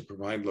data to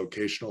provide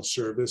locational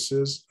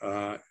services.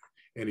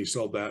 And he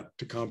sold that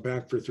to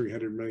Compaq for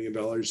 $300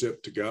 million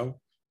zip to go.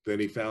 Then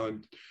he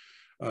found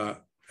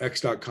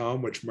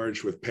X.com, which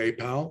merged with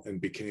PayPal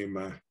and became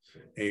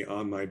a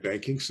online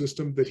banking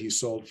system that he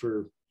sold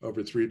for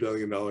over $3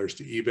 billion to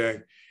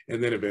eBay,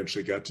 and then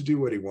eventually got to do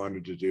what he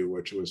wanted to do,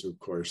 which was, of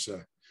course,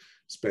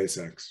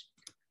 SpaceX.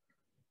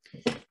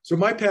 So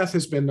my path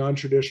has been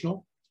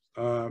non-traditional.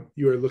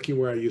 You are looking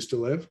where I used to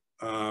live.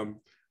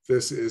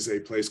 This is a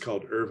place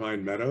called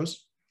Irvine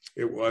Meadows.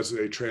 It was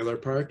a trailer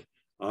park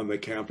on the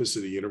campus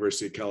of the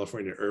University of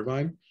California,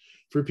 Irvine,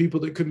 for people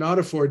that could not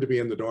afford to be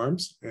in the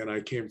dorms. And I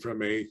came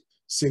from a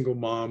single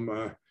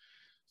mom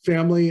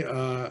family,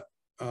 and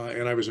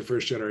I was a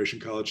first generation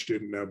college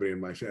student. Nobody in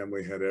my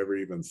family had ever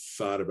even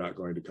thought about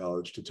going to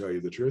college, to tell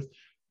you the truth.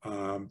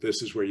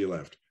 This is where you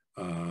lived.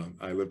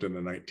 I lived in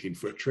a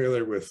 19-foot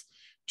trailer with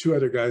 2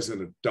 other guys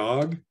and a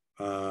dog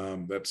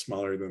that's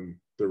smaller than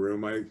the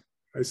room I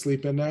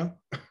sleep in now.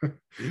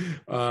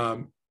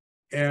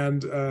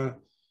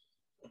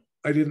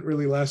 I didn't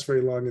really last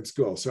very long in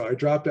school. So I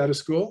dropped out of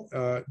school,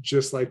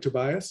 just like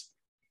Tobias,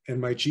 and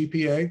my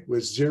GPA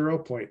was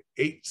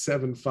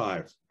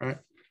 0.875. Right?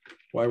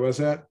 Why was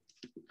that?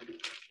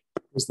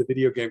 It was the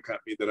video game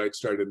company that I'd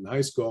started in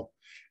high school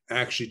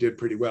actually did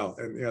pretty well.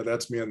 And yeah,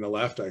 that's me on the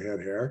left. I had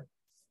hair.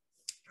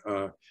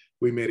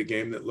 We made a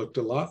game that looked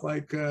a lot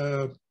like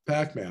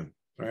Pac-Man,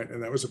 right?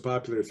 And that was a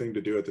popular thing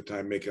to do at the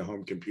time, make a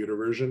home computer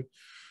version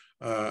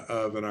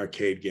of an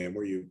arcade game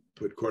where you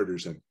put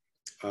quarters in.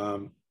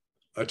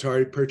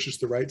 Atari purchased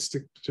the rights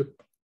to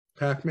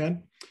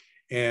Pac-Man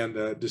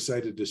and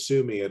decided to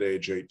sue me at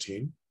age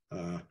 18.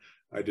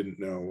 I didn't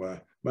know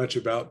much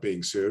about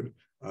being sued.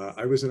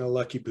 I was in a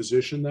lucky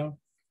position though.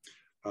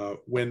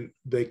 When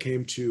they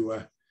came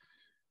to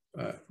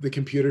the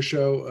computer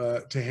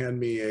show to hand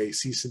me a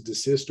cease and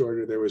desist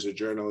order, there was a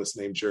journalist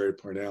named Jerry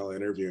Pornell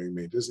interviewing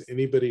me. Does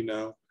anybody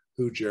know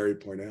who Jerry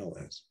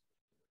Pornell is?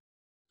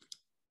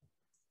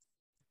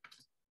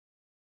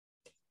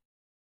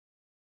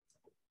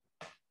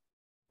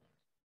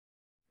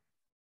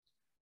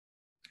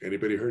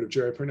 Anybody heard of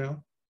Jerry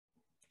Pornell?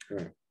 All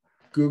right.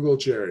 Google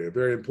Jerry, a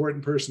very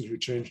important person who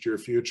changed your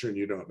future and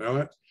you don't know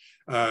it.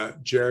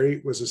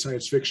 Jerry was a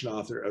science fiction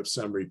author of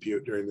some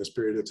repute during this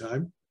period of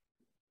time.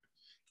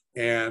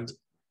 And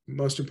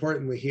most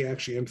importantly, he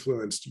actually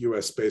influenced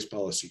US space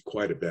policy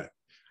quite a bit.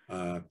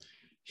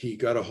 He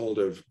got a hold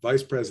of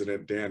Vice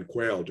President Dan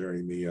Quayle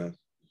during the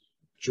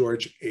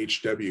George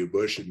H.W.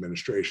 Bush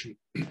administration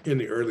in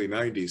the early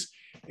 90s,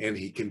 and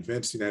he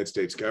convinced the United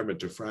States government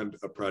to fund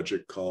a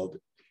project called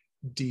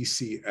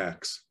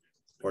DCX,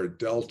 or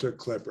Delta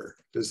Clipper.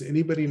 Does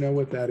anybody know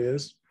what that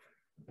is?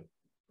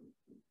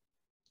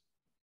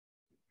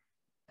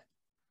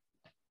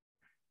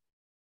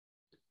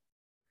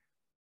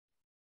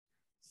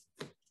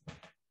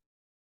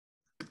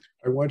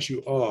 I want you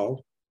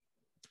all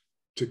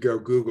to go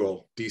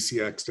Google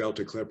DCX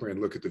Delta Clipper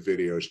and look at the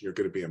videos, and you're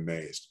going to be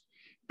amazed.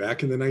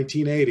 Back in the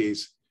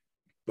 1980s,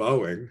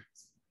 Boeing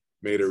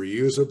made a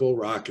reusable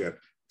rocket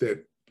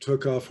that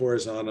took off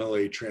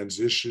horizontally,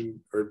 transitioned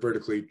or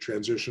vertically,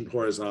 transitioned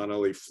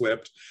horizontally,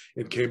 flipped,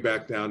 and came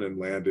back down and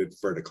landed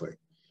vertically.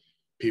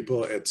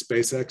 People at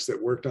SpaceX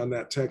that worked on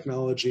that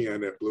technology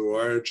and at Blue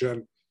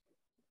Origin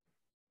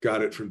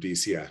got it from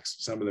DCX.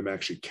 Some of them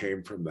actually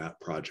came from that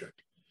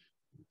project.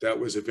 That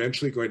was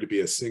eventually going to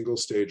be a single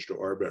stage to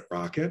orbit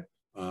rocket,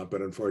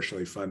 but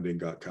unfortunately funding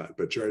got cut.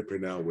 But Jerry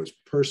Pornell was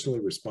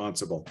personally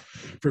responsible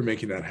for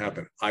making that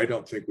happen. I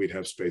don't think we'd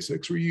have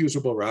SpaceX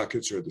reusable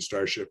rockets or the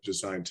Starship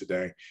design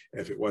today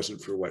if it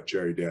wasn't for what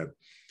Jerry did.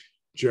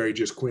 Jerry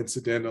just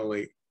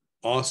coincidentally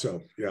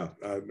also,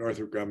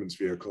 Northrop Grumman's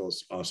vehicle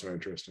is also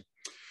interesting.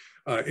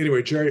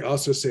 Anyway, Jerry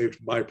also saved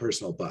my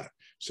personal butt.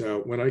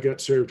 So when I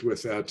got served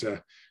with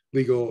that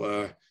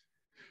legal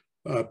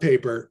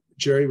paper,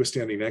 Jerry was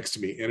standing next to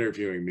me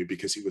interviewing me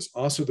because he was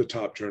also the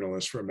top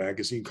journalist for a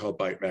magazine called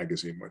Byte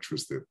Magazine, which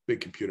was the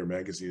big computer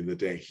magazine of the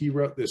day. He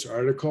wrote this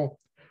article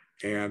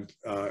and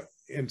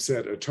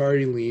said,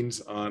 Atari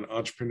leans on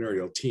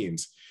entrepreneurial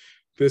teens.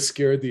 This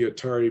scared the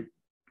Atari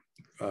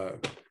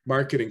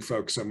marketing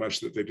folks so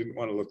much that they didn't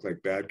want to look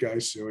like bad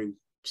guys suing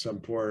some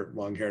poor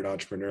long-haired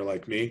entrepreneur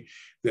like me,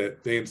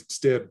 that they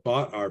instead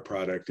bought our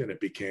product and it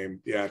became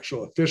the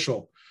actual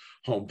official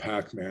home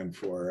Pac-Man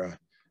for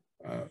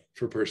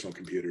personal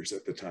computers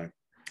at the time.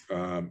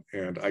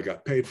 And I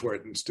got paid for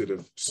it instead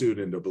of sued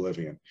into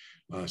oblivion.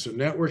 So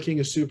networking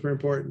is super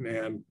important.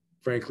 And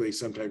frankly,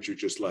 sometimes you're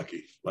just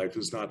lucky. Life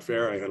is not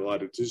fair. I had a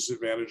lot of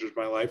disadvantages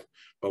in my life,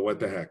 but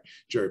what the heck?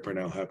 Jerry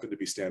Pornell happened to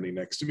be standing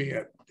next to me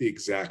at the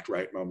exact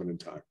right moment in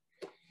time.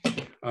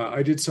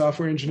 I did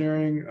software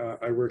engineering.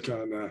 I worked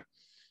on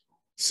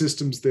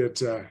systems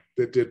that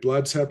did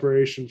blood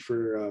separation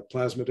for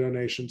plasma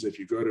donations. If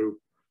you go to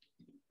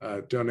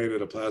donate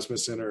at a plasma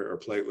center or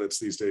platelets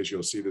these days,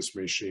 you'll see this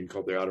machine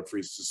called the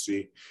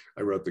Autofreeze-to-C.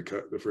 I wrote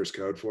the first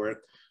code for it.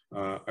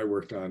 I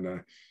worked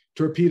on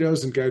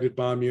torpedoes and guided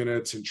bomb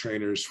units and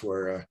trainers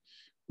for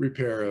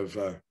repair of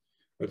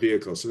a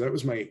vehicle. So that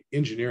was my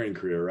engineering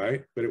career,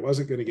 right? But it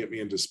wasn't going to get me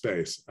into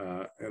space.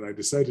 And I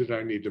decided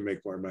I need to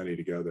make more money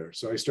to go there.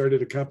 So I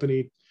started a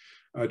company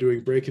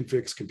doing break and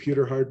fix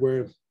computer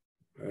hardware.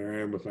 There I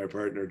am with my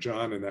partner,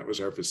 John, and that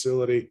was our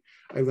facility.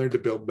 I learned to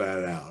build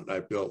that out. I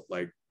built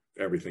like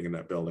everything in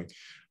that building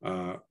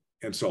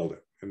and sold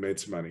it and made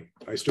some money.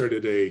 I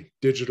started a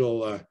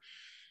digital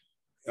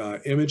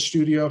image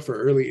studio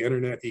for early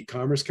internet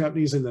e-commerce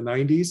companies in the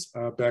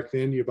 90s. Back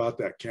then, you bought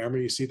that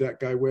camera you see that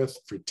guy with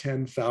for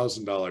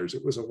 $10,000.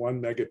 It was a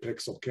 1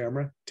 megapixel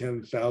camera,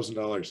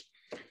 $10,000.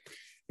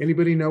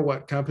 Anybody know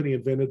what company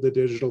invented the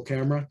digital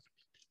camera?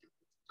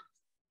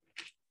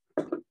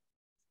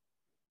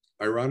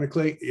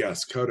 Ironically,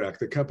 yes, Kodak,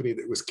 the company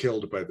that was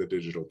killed by the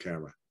digital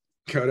camera.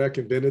 Kodak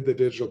invented the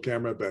digital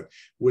camera, but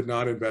would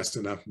not invest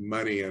enough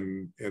money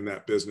in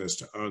that business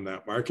to own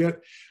that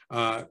market.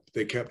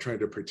 They kept trying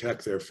to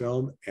protect their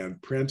film and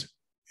print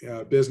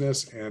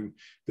business, and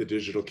the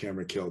digital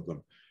camera killed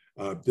them.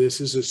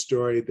 This is a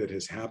story that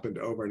has happened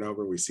over and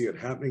over. We see it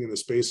happening in the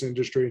space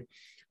industry,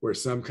 where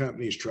some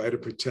companies try to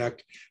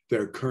protect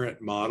their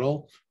current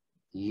model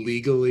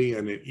legally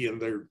and in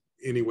their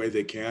any way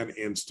they can,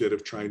 instead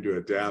of trying to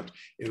adapt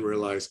and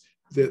realize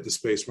that the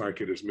space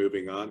market is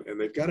moving on and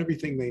they've got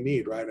everything they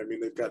need, right? I mean,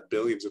 they've got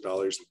billions of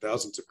dollars and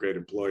thousands of great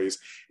employees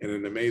and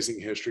an amazing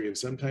history. And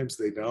sometimes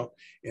they don't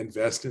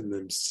invest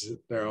in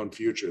their own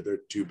future. They're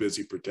too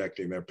busy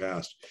protecting their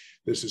past.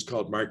 This is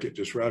called market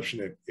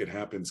disruption. It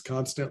happens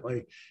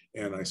constantly.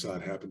 And I saw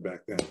it happen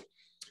back then.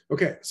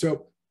 Okay,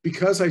 so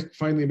because I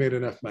finally made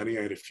enough money,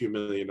 I had a few $1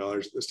 million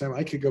at this time,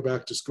 I could go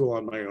back to school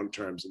on my own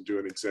terms and do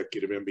an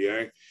executive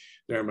MBA.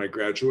 There am I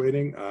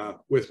graduating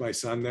with my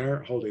son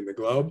there holding the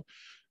globe.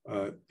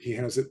 He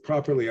has it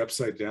properly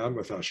upside down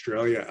with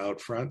Australia out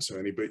front. So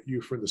anybody,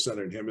 you from the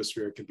Southern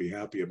Hemisphere can be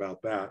happy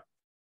about that.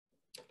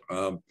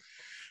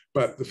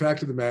 But the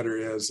fact of the matter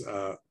is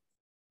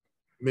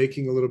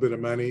making a little bit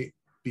of money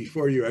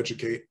before you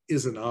educate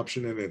is an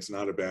option, and it's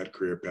not a bad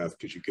career path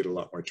because you get a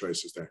lot more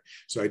choices there.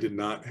 So I did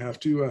not have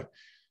to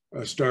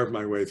starve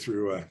my way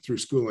through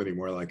school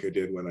anymore like I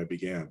did when I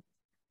began.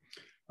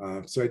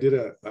 So I did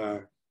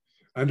a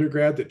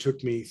undergrad that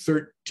took me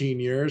 13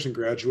 years and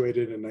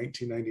graduated in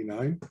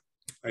 1999.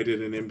 I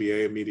did an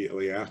MBA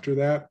immediately after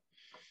that.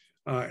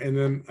 And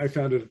then I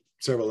founded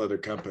several other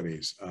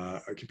companies,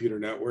 a computer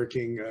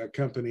networking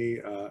company.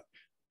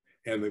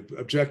 And the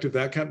objective of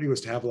that company was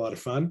to have a lot of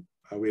fun.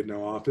 We had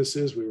no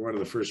offices. We were one of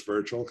the first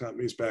virtual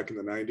companies back in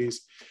the 90s.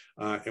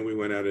 And we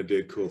went out and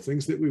did cool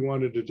things that we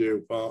wanted to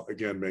do, while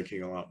again,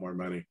 making a lot more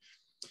money.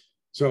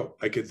 So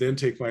I could then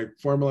take my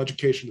formal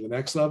education to the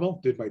next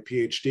level, did my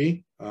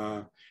PhD,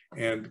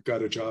 and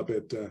got a job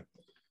at the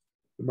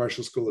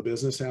Marshall School of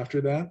Business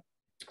after that.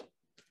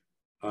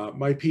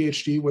 My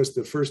PhD was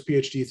the first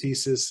PhD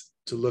thesis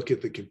to look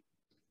at the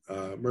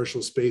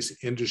commercial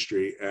space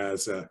industry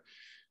as a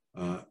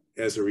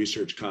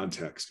research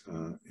context.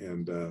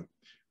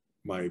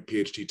 My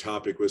PhD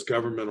topic was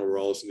governmental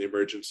roles in the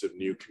emergence of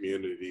new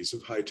communities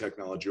of high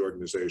technology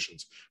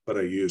organizations, but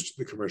I used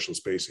the commercial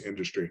space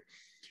industry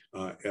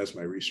as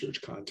my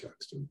research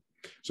context. And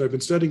so I've been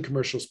studying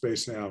commercial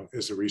space now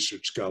as a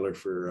research scholar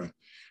for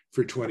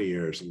 20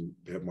 years and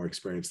have more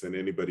experience than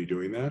anybody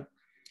doing that.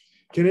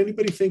 Can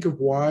anybody think of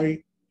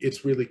why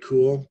it's really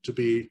cool to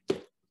be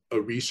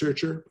a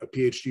researcher, a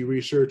PhD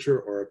researcher,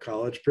 or a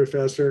college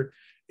professor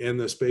in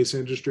the space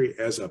industry,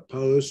 as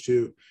opposed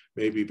to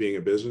maybe being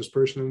a business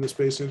person in the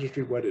space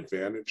industry? What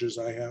advantages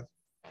I have?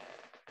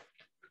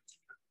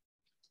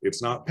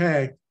 It's not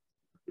pay.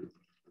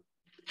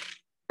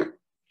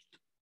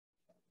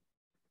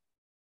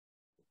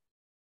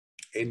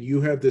 And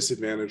you have this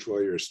advantage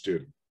while you're a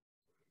student.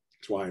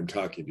 That's why I'm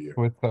talking to you.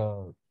 With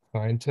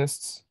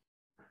scientists?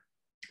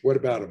 What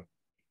about them?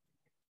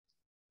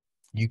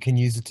 You can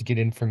use it to get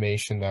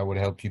information that would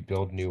help you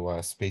build new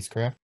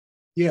spacecraft.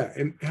 Yeah,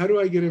 and how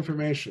do I get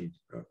information?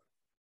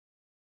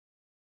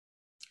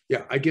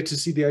 Yeah, I get to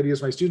see the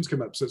ideas my students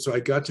come up. So I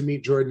got to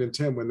meet Jordan and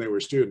Tim when they were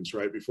students,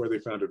 right before they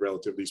founded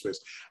Relativity Space.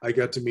 I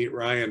got to meet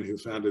Ryan, who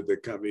founded the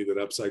company that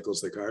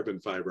upcycles the carbon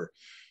fiber.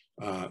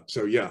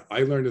 So yeah,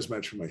 I learn as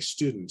much from my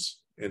students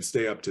and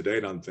stay up to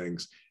date on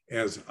things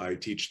as I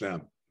teach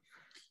them.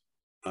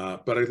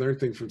 But I learn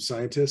things from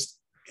scientists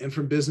and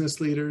from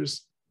business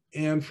leaders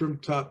and from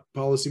top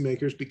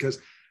policymakers because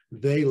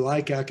they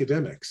like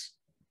academics.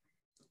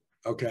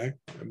 Okay,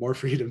 more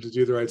freedom to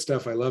do the right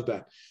stuff. I love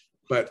that.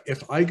 But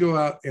if I go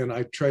out and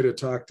I try to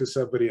talk to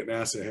somebody at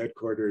NASA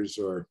headquarters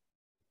or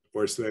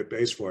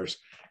Space Force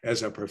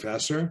as a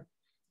professor,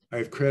 I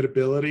have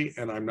credibility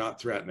and I'm not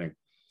threatening.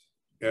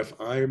 If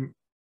I'm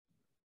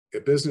a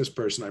business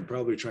person, I'm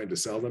probably trying to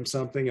sell them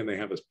something and they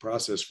have a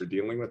process for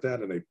dealing with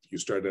that. And you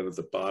start out at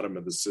the bottom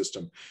of the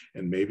system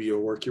and maybe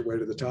you'll work your way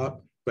to the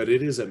top. But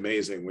it is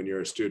amazing when you're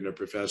a student or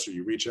professor,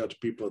 you reach out to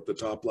people at the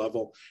top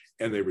level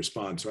and they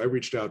respond. So I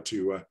reached out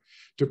to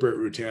Bert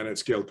Rutan at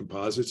Scale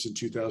Composites in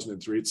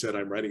 2003. It said,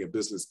 I'm writing a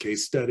business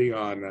case study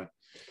on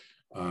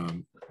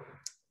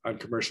on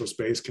commercial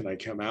space, can I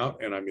come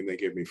out? And I mean, they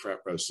gave me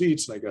front row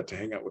seats, and I got to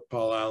hang out with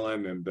Paul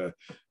Allen and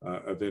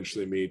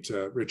eventually meet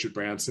Richard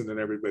Branson and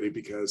everybody,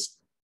 because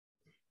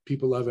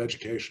people love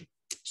education.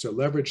 So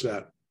leverage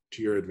that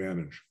to your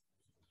advantage.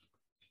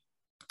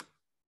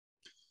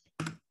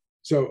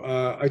 So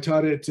I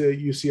taught at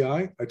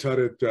UCI. I taught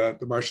at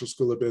the Marshall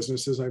School of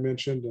Business, as I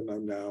mentioned, and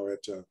I'm now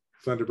at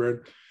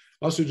Thunderbird.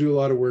 Also do a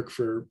lot of work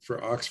for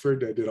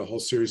Oxford. I did a whole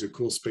series of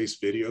cool space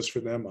videos for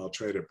them. I'll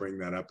try to bring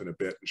that up in a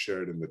bit and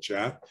share it in the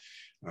chat.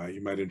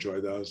 You might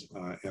enjoy those.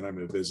 And I'm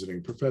a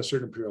visiting professor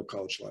at Imperial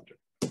College London.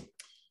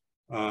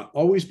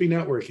 Always be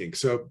networking.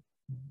 So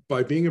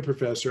by being a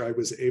professor, I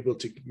was able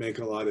to make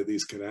a lot of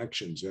these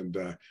connections. And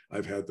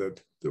I've had the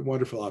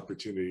wonderful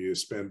opportunity to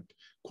spend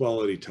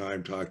quality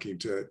time talking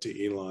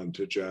to Elon,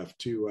 to Jeff,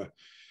 to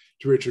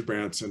Richard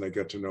Branson. I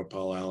got to know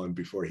Paul Allen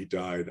before he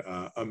died.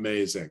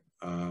 Amazing.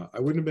 I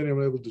wouldn't have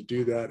been able to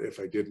do that if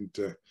I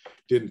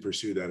didn't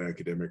pursue that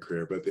academic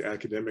career. But the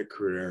academic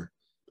career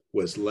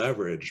was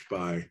leveraged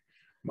by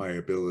my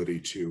ability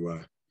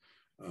to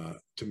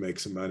make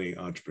some money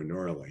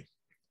entrepreneurially.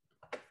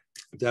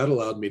 That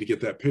allowed me to get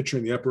that picture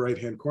in the upper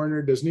right-hand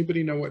corner. Does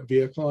anybody know what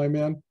vehicle I'm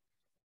in?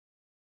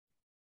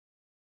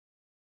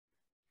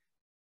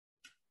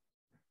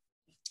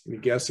 Any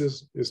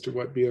guesses as to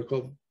what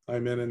vehicle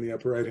I'm in the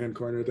upper right-hand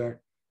corner there?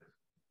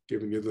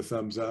 Giving you the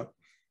thumbs up.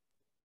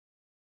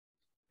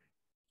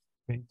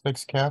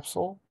 SpaceX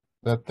capsule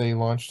that they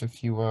launched a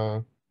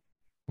few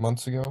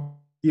months ago.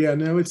 Yeah,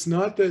 no, it's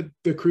not the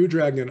Crew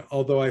Dragon,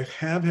 although I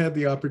have had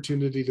the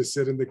opportunity to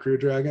sit in the Crew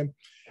Dragon.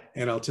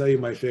 And I'll tell you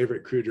my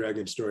favorite Crew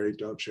Dragon story.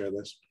 Don't share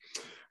this.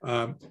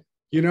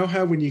 You know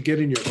how when you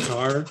get in your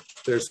car,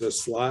 there's the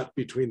slot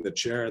between the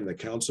chair and the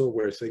console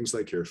where things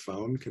like your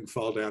phone can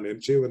fall down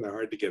into and they're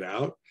hard to get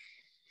out?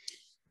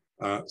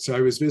 So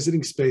I was visiting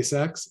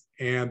SpaceX,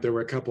 and there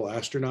were a couple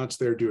astronauts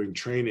there doing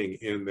training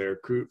in their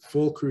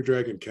full Crew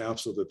Dragon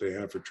capsule that they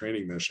have for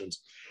training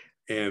missions.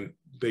 And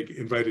they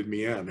invited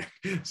me in.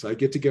 So I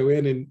get to go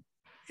in, and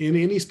in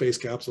any space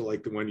capsule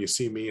like the one you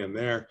see me in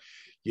there,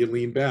 you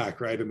lean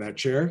back right in that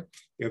chair.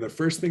 And the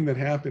first thing that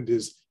happened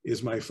is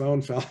my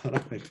phone fell out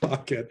of my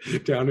pocket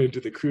down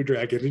into the Crew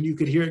Dragon, and you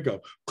could hear it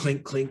go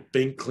clink, clink,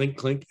 bing, clink,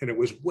 clink. And it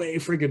was way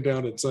friggin'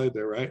 down inside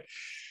there, right?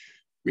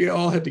 We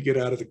all had to get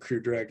out of the Crew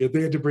Dragon.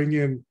 They had to bring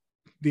in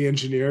the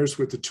engineers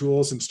with the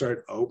tools and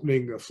start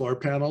opening the floor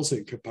panels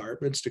and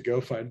compartments to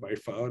go find my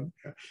phone.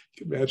 You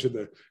can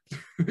imagine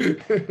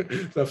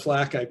the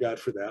flack I got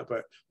for that.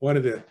 But one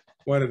of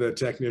the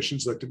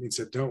technicians looked at me and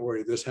said, "Don't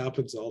worry, this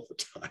happens all the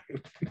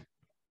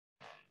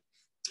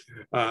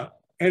time."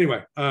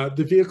 Anyway,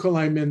 the vehicle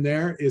I'm in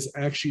there is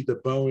actually the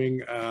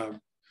Boeing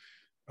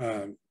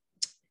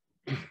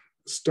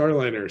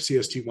Starliner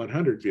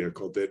CST-100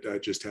 vehicle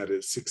that just had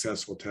a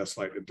successful test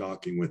flight and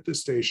docking with the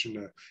station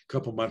a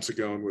couple months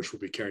ago, and which will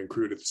be carrying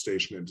crew to the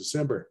station in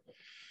December.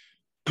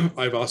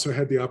 I've also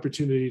had the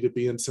opportunity to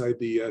be inside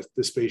the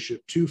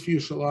Spaceship Two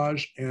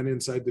fuselage and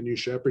inside the New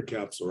Shepard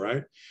capsule,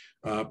 right?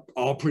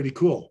 All pretty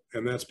cool.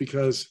 And that's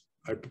because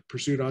I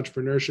pursued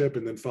entrepreneurship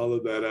and then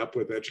followed that up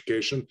with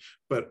education,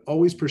 but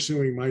always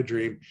pursuing my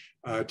dream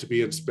to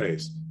be in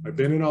space. I've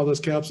been in all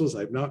those capsules.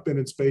 I've not been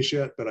in space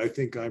yet, but I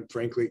think I'm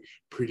frankly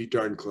pretty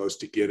darn close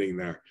to getting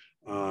there.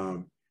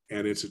 And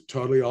it's a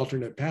totally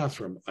alternate path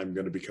from I'm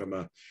going to become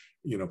a,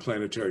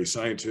 planetary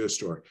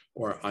scientist, or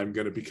I'm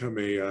going to become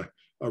a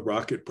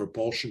rocket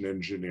propulsion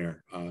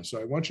engineer. So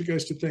I want you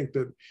guys to think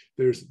that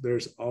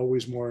there's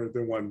always more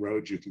than one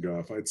road you can go.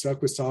 If I'd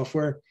stuck with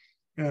software,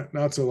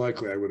 not so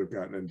likely I would have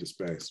gotten into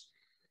space.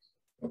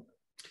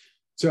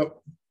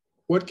 So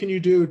what can you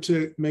do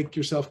to make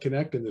yourself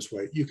connect in this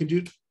way? You can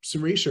do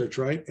some research,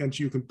 right? And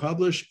you can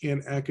publish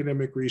in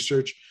academic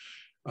research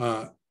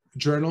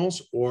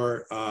journals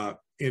or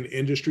in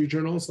industry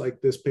journals,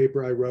 like this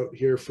paper I wrote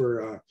here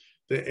for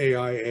the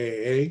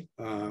AIAA,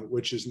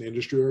 which is an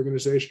industry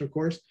organization, of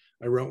course.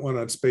 I wrote one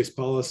on space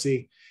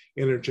policy,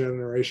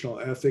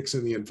 intergenerational ethics,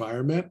 and the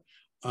environment.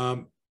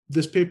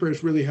 This paper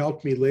has really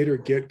helped me later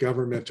get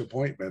government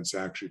appointments,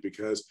 actually,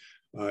 because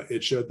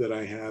it showed that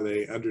I had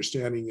an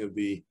understanding of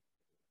the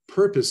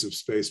purpose of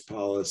space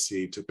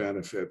policy to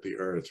benefit the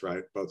Earth,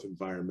 right? Both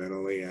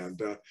environmentally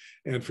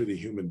and for the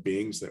human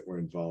beings that were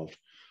involved.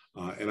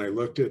 And I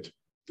looked at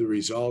the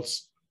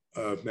results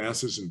of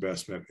NASA's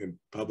investment in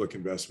public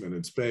investment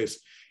in space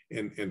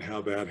and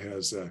how that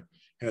has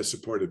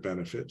supported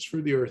benefits for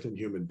the Earth and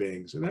human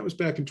beings. And that was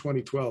back in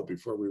 2012,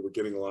 before we were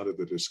getting a lot of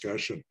the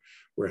discussion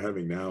we're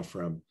having now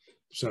from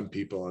some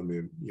people on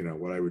the,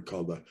 what I would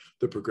call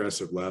the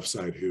progressive left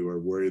side, who are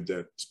worried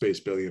that space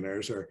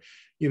billionaires are,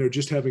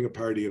 just having a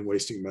party and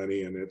wasting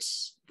money and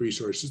its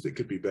resources that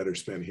could be better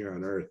spent here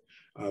on Earth.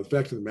 The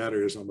fact of the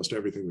matter is almost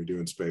everything we do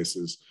in space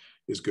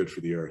is good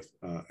for the Earth.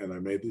 And I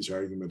made these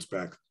arguments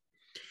back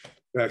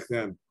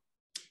then.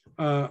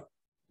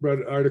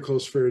 Wrote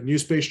articles for New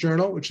Space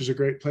Journal, which is a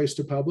great place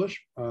to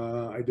publish.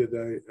 I did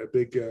a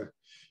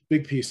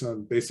big piece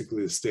on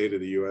basically the state of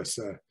the U.S.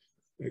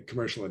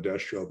 Commercial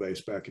industrial base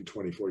back in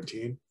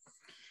 2014.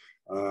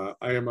 I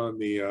am on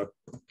the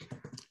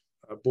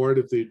board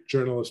of the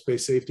Journal of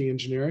Space Safety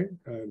Engineering.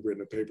 I've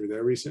written a paper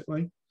there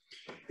recently.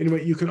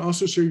 Anyway, you can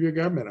also serve your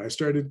government. I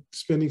started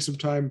spending some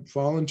time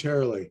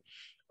voluntarily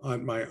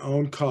on my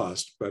own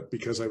cost, but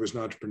because I was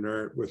an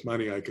entrepreneur with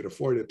money, I could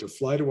afford it, to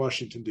fly to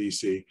Washington,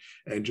 D.C.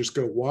 and just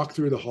go walk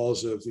through the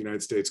halls of the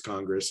United States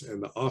Congress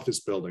and the office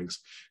buildings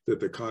that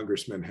the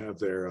congressmen have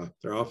their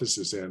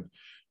offices in,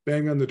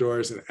 bang on the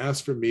doors and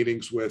ask for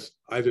meetings with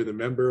either the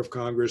member of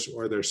Congress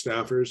or their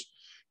staffers.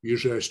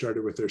 Usually I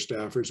started with their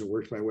staffers and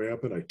worked my way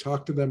up, and I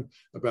talked to them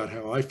about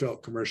how I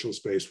felt commercial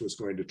space was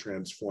going to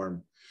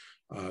transform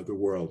the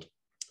world.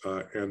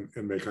 And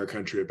make our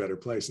country a better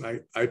place.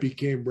 And I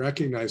became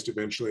recognized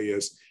eventually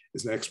as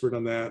an expert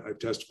on that. I've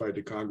testified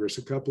to Congress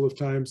a couple of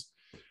times.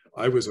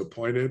 I was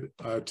appointed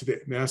to the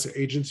NASA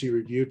Agency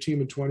Review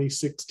Team in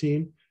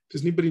 2016.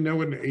 Does anybody know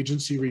what an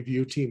agency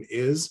review team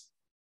is?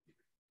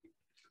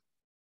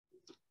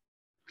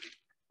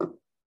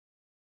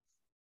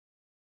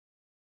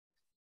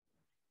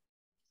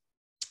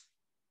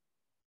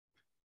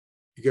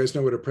 You guys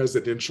know what a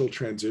presidential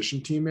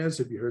transition team is?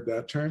 Have you heard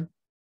that term?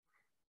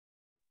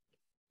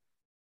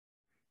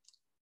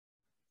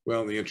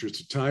 Well, in the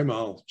interest of time,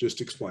 I'll just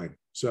explain.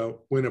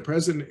 So when a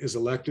president is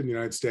elected in the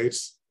United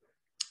States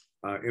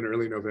in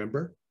early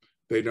November,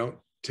 they don't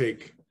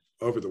take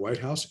over the White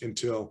House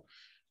until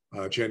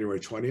January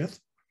 20th.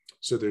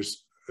 So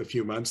there's a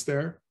few months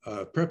there,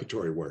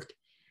 preparatory work.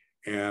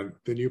 And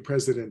the new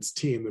president's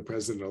team, the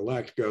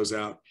president-elect, goes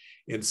out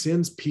and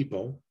sends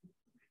people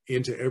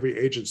into every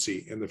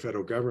agency in the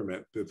federal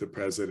government that the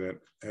president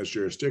has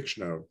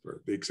jurisdiction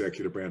over, the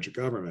executive branch of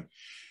government.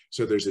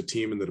 So there's a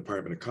team in the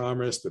Department of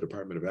Commerce, the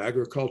Department of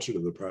Agriculture, the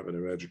Department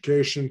of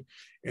Education,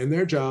 and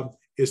their job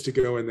is to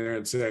go in there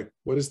and say,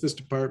 what is this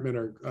department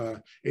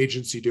or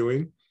agency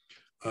doing?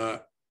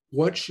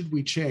 What should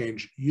we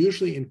change,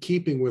 usually in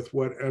keeping with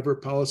whatever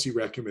policy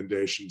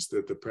recommendations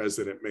that the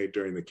president made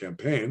during the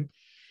campaign?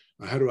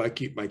 How do I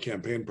keep my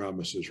campaign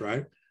promises,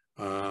 right?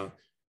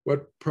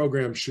 What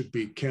programs should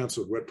be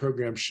canceled? What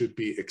programs should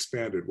be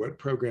expanded? What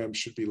programs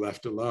should be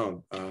left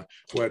alone?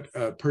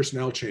 What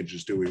personnel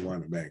changes do we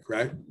want to make,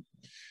 right?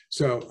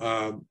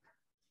 So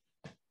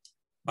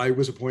I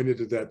was appointed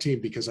to that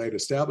team because I had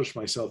established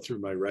myself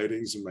through my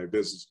writings and my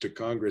visits to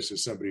Congress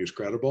as somebody who's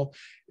credible.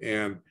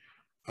 And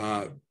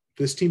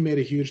this team made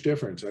a huge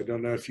difference. I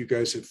don't know if you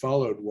guys have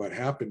followed what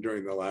happened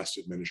during the last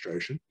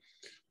administration.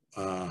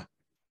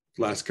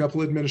 Last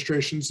couple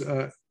administrations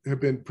have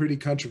been pretty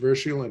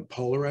controversial and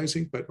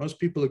polarizing, but most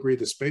people agree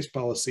the space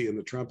policy in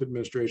the Trump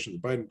administration, the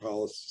Biden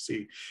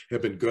policy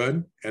have been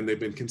good and they've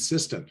been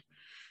consistent.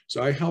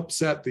 So I helped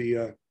set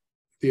the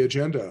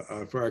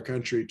agenda for our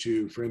country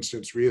to, for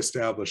instance,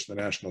 reestablish the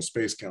National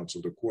Space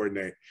Council to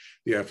coordinate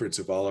the efforts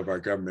of all of our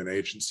government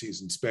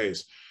agencies in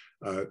space,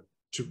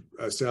 to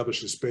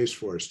establish a space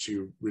force,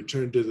 to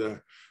return to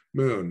the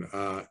moon,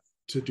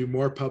 to do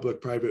more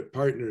public-private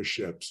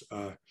partnerships,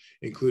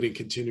 including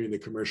continuing the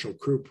commercial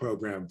crew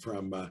program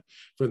from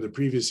the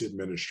previous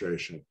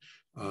administration,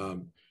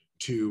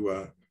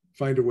 to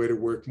find a way to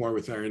work more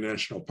with our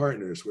international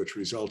partners, which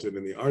resulted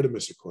in the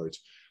Artemis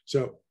Accords.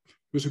 So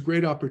it was a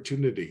great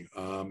opportunity.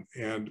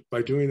 And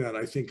by doing that,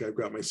 I think I've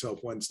got myself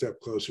one step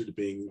closer to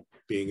being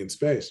in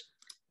space.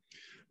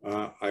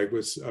 I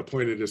was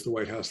appointed as the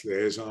White House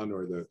liaison,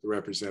 or the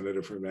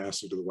representative from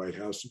NASA to the White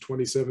House in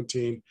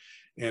 2017,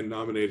 and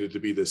nominated to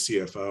be the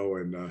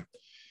CFO in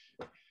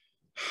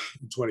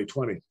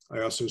 2020.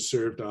 I also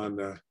served on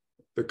the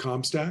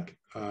ComStack,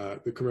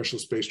 the Commercial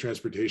Space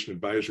Transportation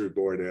Advisory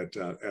Board at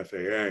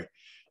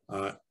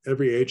FAA.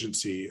 Every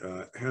agency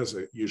has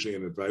usually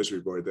an advisory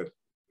board that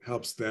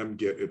helps them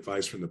get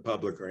advice from the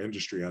public or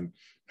industry on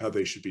how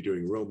they should be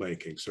doing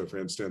rulemaking. So for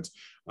instance,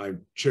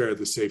 I'm chair of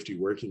the safety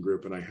working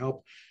group, and I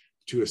help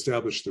to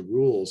establish the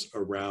rules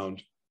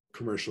around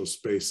commercial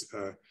space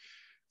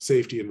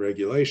safety and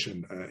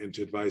regulation, and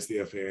to advise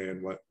the FAA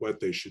on what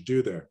they should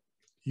do there.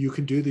 You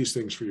can do these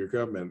things for your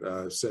government,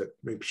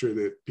 make sure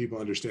that people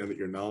understand that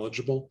you're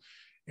knowledgeable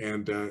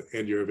and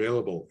you're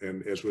available.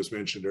 And as was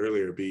mentioned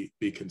earlier,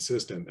 be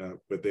consistent.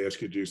 But they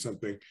ask you to do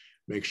something,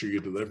 make sure you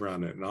deliver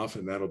on it. And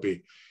often that'll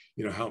be,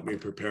 help me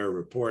prepare a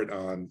report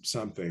on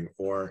something,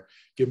 or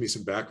give me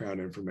some background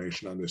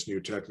information on this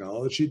new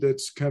technology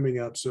that's coming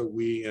up, so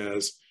we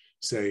as,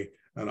 say,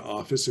 an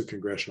office of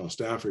congressional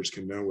staffers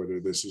can know whether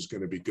this is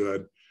going to be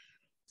good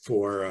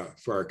for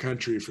our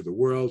country, for the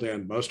world,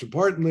 and most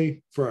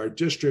importantly, for our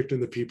district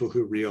and the people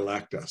who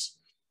re-elect us.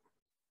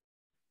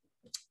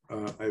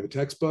 I have a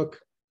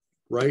textbook.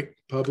 Write,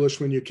 publish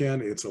when you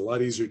can. It's a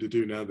lot easier to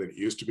do now than it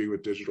used to be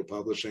with digital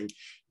publishing.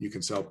 You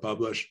can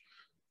self-publish.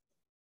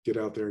 Get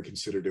out there and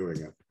consider doing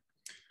it.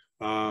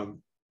 I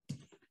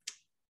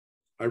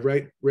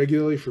write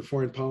regularly for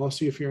Foreign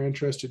Policy. If you're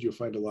interested, you'll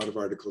find a lot of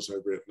articles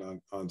I've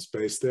written on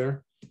space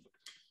there.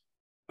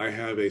 I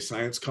have a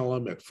science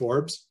column at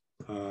Forbes.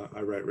 I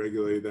write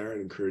regularly there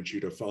and encourage you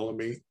to follow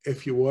me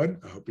if you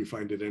would. I hope you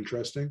find it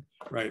interesting.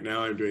 Right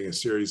now, I'm doing a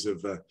series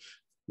of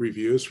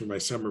reviews for my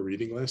summer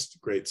reading list,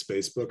 great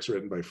space books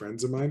written by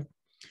friends of mine.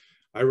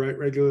 I write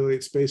regularly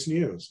at Space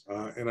News,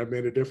 and I've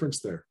made a difference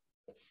there.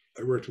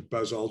 I worked with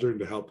Buzz Aldrin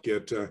to help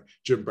get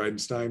Jim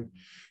Bridenstine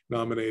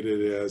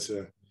nominated as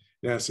a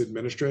NASA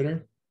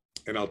administrator.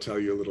 And I'll tell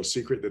you a little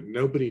secret that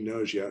nobody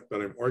knows yet,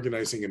 but I'm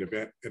organizing an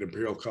event at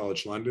Imperial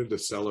College London to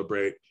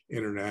celebrate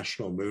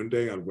International Moon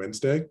Day on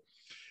Wednesday.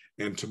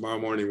 And tomorrow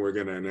morning, we're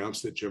going to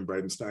announce that Jim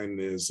Bridenstine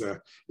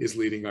is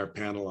leading our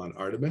panel on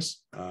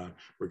Artemis.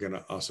 We're going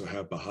to also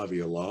have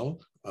Bahavi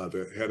Alal,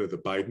 the head of the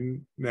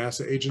Biden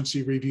NASA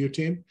agency review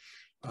team,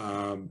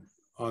 on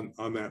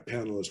that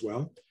panel as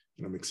well.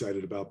 And I'm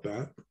excited about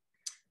that.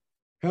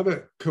 Have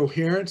a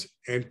coherent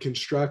and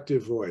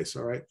constructive voice.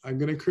 All right. I'm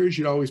going to encourage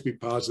you to always be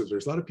positive.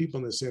 There's a lot of people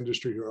in this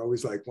industry who are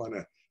always like want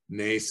to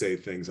naysay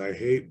things. I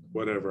hate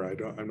whatever.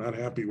 I'm not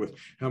happy with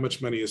how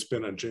much money is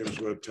spent on James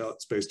Webb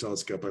Space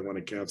Telescope. I want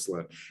to cancel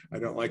it. I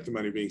don't like the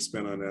money being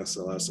spent on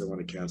SLS. I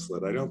want to cancel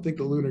it. I don't think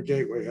the Lunar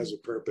Gateway has a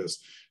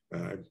purpose.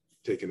 I'm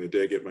taking a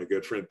dig at my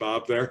good friend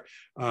Bob there.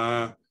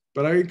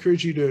 But I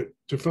encourage you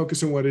to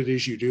focus on what it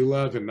is you do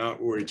love and not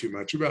worry too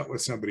much about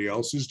what somebody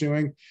else is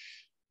doing,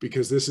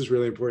 because this is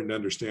really important to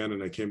understand.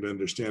 And I came to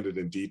understand it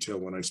in detail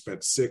when I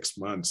spent 6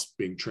 months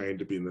being trained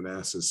to be the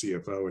NASA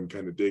CFO and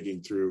kind of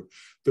digging through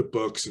the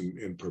books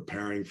and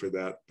preparing for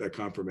that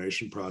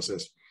confirmation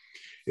process.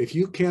 If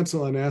you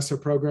cancel a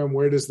NASA program,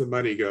 where does the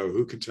money go?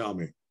 Who can tell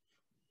me?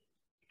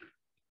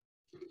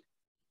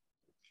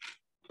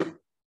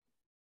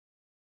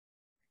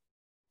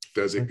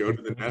 Does it go to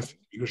the NASA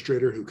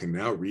administrator who can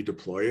now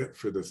redeploy it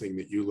for the thing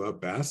that you love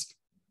best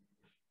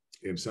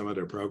in some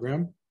other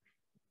program?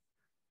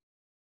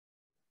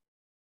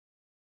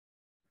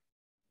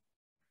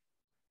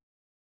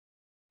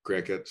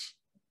 Crickets.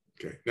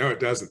 Okay, no, it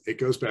doesn't. It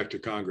goes back to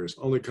Congress.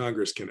 Only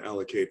Congress can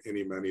allocate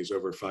any monies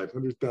over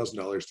 $500,000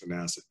 to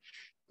NASA.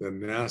 The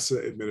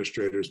NASA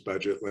administrator's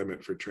budget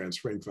limit for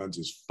transferring funds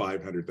is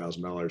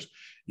 $500,000.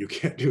 You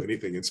can't do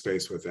anything in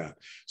space with that.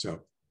 So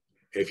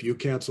if you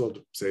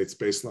canceled, say,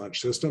 Space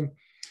Launch System,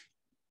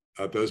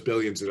 those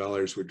billions of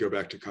dollars would go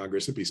back to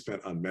Congress and be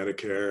spent on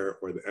Medicare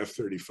or the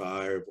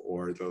F-35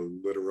 or the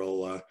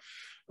literal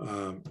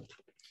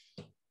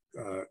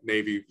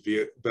Navy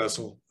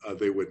vessel.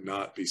 They would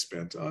not be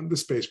spent on the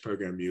space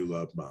program you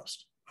love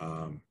most.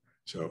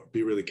 So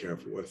be really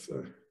careful with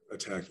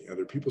attacking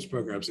other people's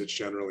programs. It's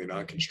generally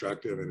not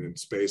constructive, and in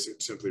space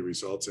it simply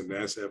results in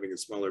NASA having a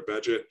smaller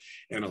budget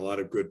and a lot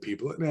of good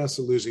people at NASA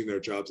losing their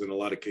jobs and a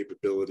lot of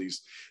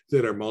capabilities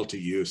that are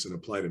multi-use and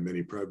apply to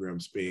many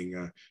programs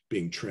being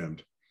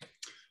trimmed.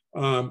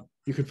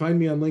 You can find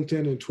me on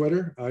LinkedIn and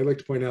Twitter. I like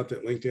to point out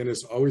that LinkedIn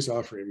is always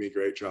offering me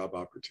great job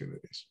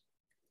opportunities.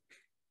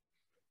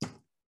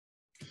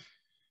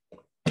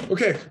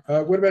 Okay,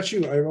 what about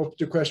you? I'm open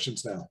to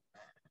questions now,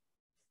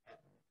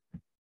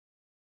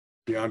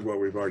 beyond what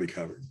we've already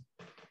covered.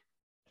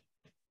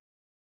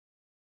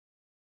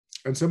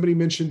 And somebody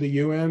mentioned the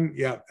UN.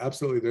 Yeah,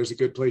 absolutely. There's a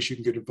good place you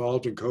can get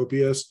involved in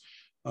Copious.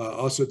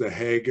 Also, the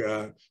Hague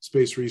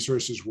Space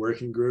Resources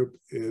Working Group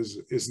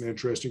is an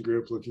interesting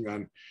group looking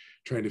on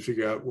trying to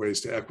figure out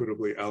ways to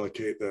equitably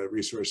allocate the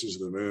resources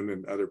of the moon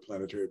and other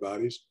planetary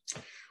bodies.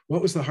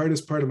 What was the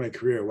hardest part of my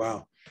career?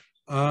 Wow.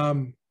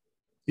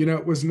 You know,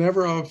 it was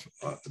never of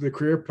the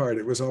career part.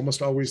 It was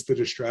almost always the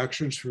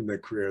distractions from the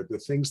career, the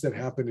things that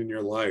happened in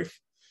your life.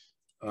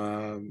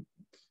 You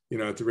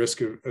know, at the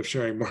risk of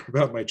sharing more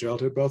about my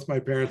childhood, both my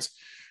parents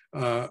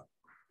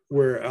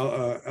were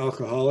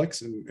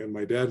alcoholics, and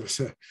my dad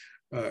was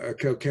a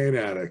cocaine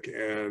addict,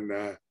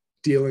 and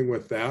dealing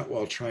with that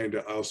while trying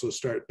to also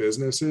start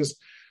businesses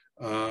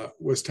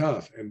was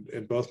tough.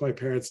 And both my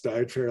parents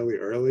died fairly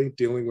early,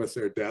 dealing with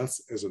their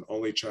deaths as an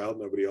only child,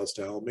 nobody else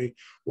to help me,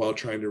 while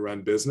trying to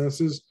run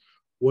businesses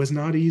was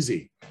not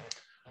easy.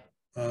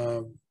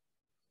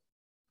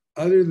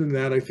 Other than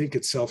that, I think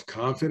it's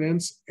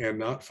self-confidence and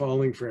not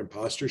falling for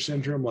imposter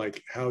syndrome.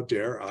 Like, how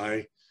dare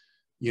I,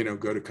 you know,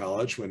 go to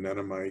college when none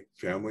of my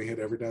family had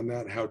ever done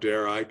that? How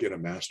dare I get a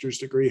master's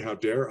degree? How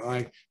dare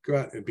I go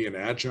out and be an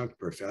adjunct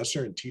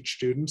professor and teach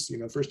students? You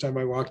know, first time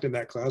I walked in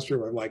that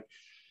classroom, I'm like,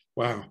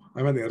 wow,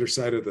 I'm on the other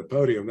side of the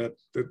podium.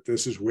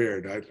 This is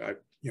weird. I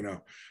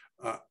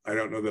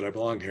don't know that I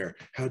belong here.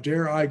 How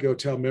dare I go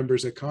tell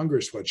members of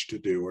Congress what to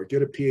do, or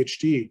get a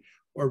PhD,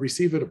 or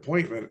receive an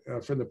appointment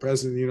from the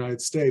President of the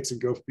United States and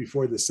go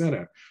before the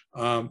Senate?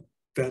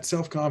 That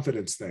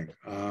self-confidence thing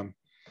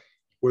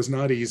was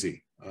not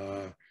easy.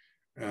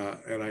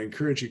 And I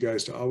encourage you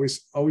guys to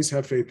always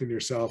have faith in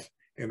yourself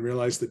and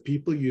realize that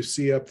people you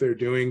see up there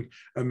doing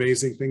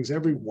amazing things,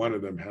 every one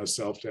of them has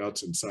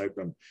self-doubts inside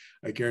them.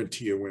 I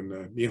guarantee you,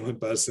 when Neil and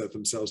Buzz set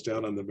themselves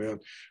down on the moon,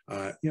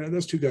 you know,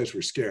 those two guys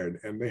were scared,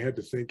 and they had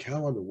to think,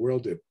 how in the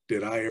world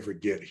did I ever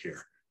get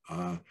here?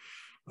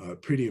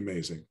 Pretty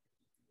amazing.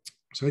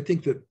 So I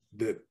think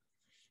that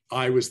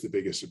I was the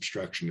biggest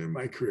obstruction in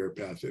my career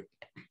path at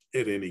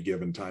any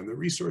given time. The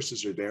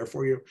resources are there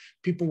for you.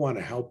 People want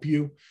to help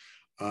you.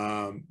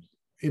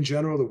 In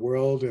general, the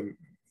world and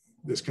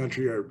this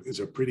country is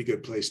a pretty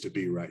good place to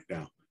be right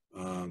now.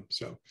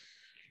 So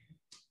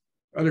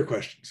other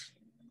questions?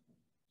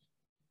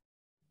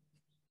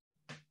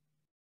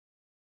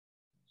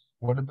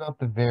 What about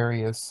the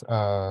various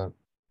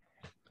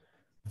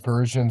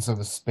versions of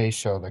the space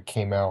shuttle that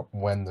came out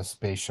when the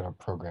space shuttle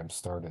program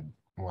started.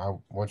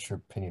 Wow, what's your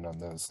opinion on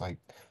those? Like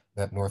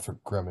that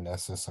Northrop Grumman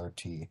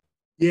SSRT?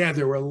 Yeah,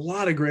 there were a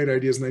lot of great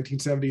ideas in the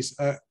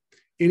 1970s.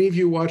 Any of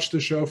you watch the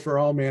show For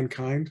All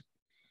Mankind?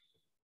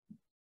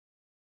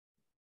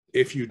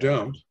 If you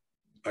don't,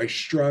 I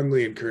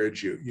strongly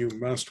encourage you. You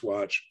must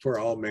watch For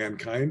All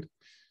Mankind.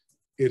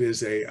 It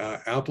is a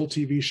Apple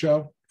TV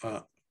show.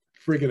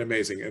 Friggin'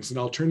 amazing. It's an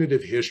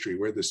alternative history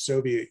where the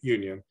Soviet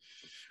Union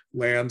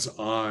lands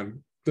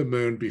on the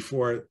moon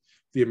before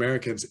the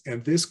Americans.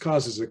 And this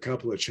causes a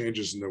couple of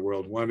changes in the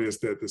world. One is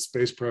that the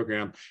space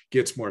program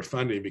gets more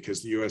funding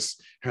because the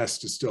US has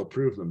to still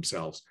prove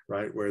themselves,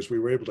 right? Whereas we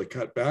were able to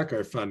cut back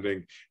our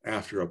funding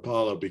after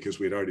Apollo because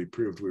we'd already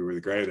proved we were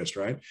the greatest,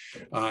 right?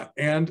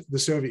 And the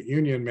Soviet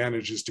Union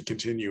manages to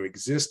continue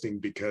existing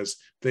because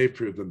they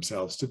proved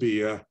themselves to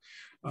be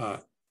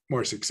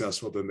more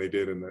successful than they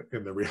did in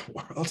the real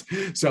world.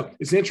 So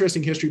it's an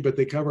interesting history, but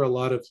they cover a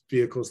lot of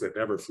vehicles that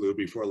never flew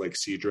before, like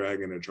Sea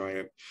Dragon, a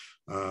giant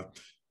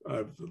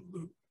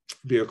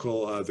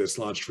vehicle that's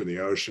launched from the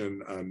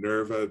ocean,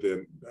 NERVA,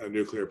 the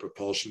nuclear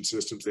propulsion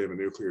systems. They have a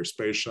nuclear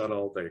space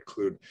shuttle. They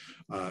include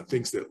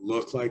things that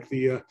look like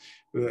the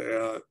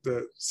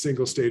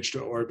single stage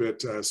to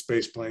orbit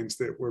space planes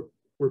that were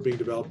being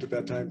developed at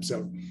that time.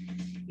 So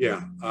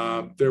yeah,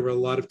 there were a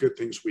lot of good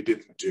things we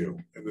didn't do.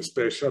 And the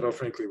space shuttle,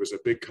 frankly, was a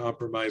big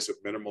compromise of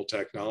minimal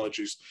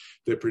technologies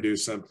that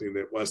produced something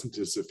that wasn't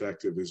as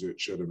effective as it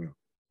should have been.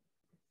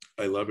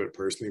 I love it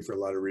personally for a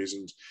lot of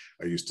reasons.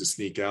 I used to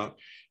sneak out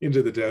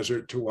into the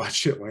desert to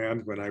watch it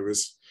land when I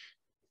was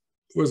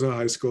a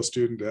high school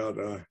student out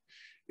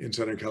in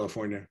Southern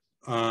California.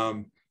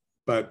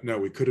 But no,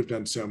 we could have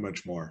done so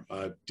much more.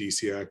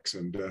 DCX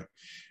and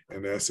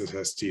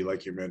SSST,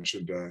 like you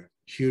mentioned,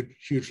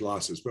 huge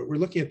losses. But we're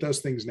looking at those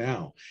things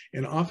now.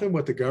 And often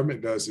what the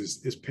government does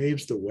is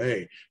paves the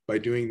way by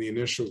doing the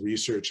initial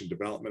research and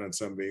development on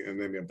something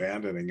and then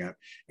abandoning it.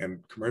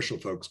 And commercial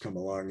folks come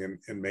along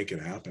and make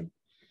it happen.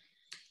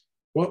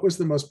 What was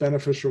the most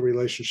beneficial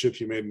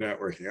relationship you made in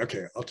networking?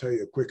 Okay, I'll tell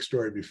you a quick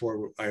story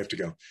before I have to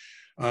go.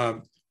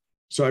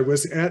 So I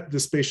was at the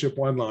Spaceship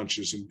One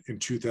launches in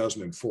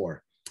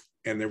 2004.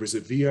 And there was a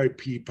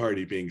VIP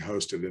party being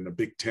hosted in a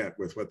big tent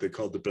with what they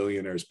called the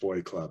Billionaires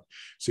Boy Club.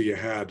 So you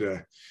had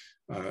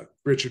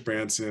Richard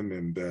Branson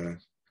and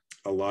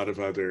a lot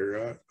of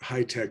other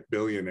high-tech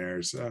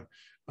billionaires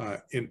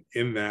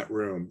in that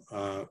room,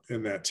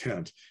 in that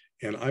tent.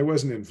 And I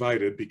wasn't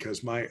invited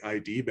because my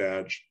ID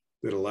badge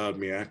that allowed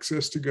me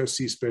access to go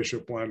see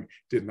Spaceship One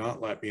did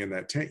not let me in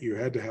that tent. You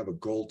had to have a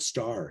gold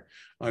star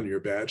on your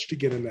badge to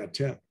get in that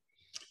tent.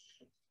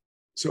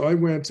 So I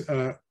went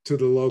to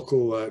the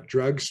local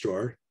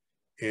drugstore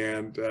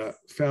and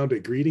found a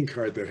greeting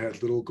card that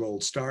had little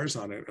gold stars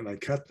on it. And I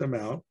cut them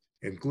out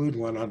and glued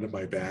one onto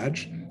my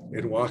badge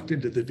and walked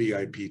into the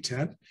VIP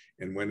tent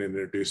and went and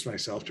introduced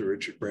myself to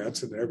Richard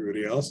Branson and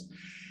everybody else.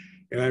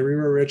 And I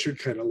remember Richard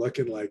kind of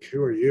looking like,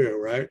 who are you,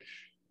 right?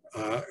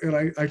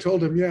 And I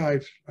told him, yeah,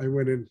 I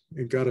went in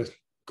and got a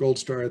gold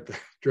star at the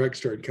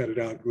drugstore and cut it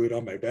out and glued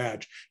on my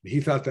badge. And he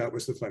thought that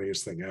was the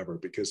funniest thing ever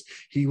because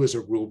he was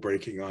a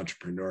rule-breaking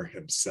entrepreneur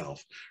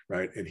himself,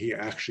 right? And he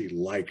actually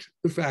liked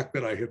the fact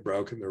that I had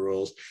broken the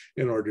rules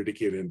in order to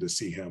get in to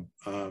see him.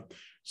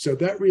 So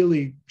that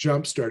really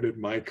jump-started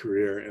my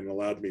career and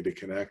allowed me to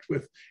connect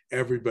with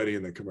everybody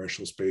in the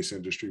commercial space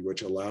industry,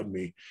 which allowed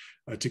me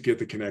to get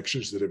the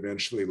connections that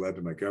eventually led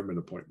to my government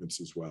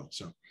appointments as well.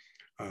 So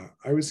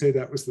I would say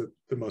that was the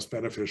most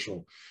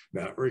beneficial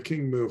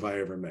networking move I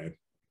ever made.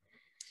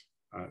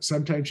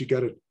 Sometimes you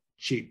got to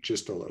cheat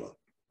just a little.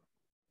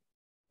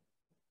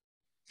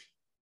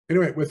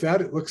 Anyway, with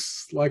that, it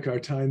looks like our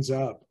time's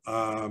up.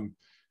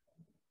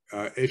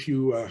 If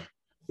you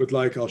would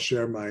like, I'll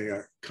share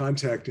my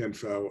contact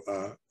info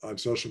on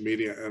social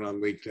media and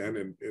on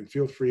LinkedIn, and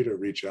feel free to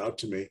reach out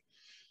to me.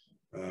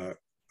 I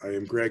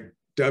am Greg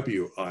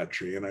W.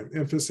 Autry, and I'm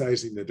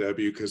emphasizing the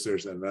W because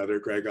there's another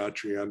Greg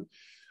Autry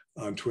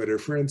on Twitter,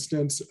 for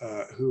instance,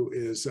 who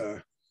is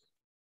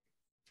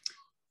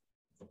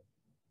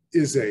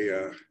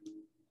a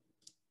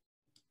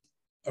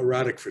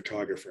erotic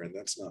photographer, and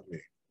that's not me.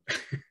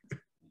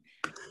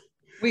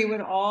 We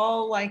would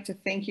all like to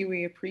thank you.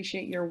 We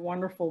appreciate your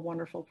wonderful,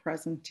 wonderful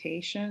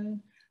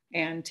presentation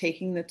and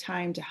taking the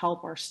time to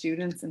help our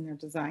students in their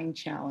design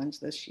challenge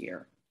this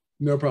year.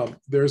 No problem.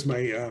 There's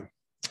my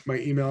my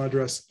email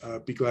address.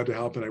 Be glad to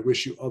help, and I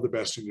wish you all the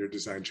best in your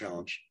design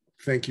challenge.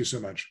 Thank you so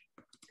much.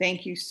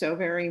 Thank you so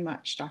very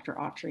much, Dr.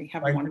 Autry.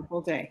 Have a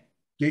wonderful day.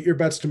 Get your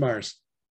butts to Mars.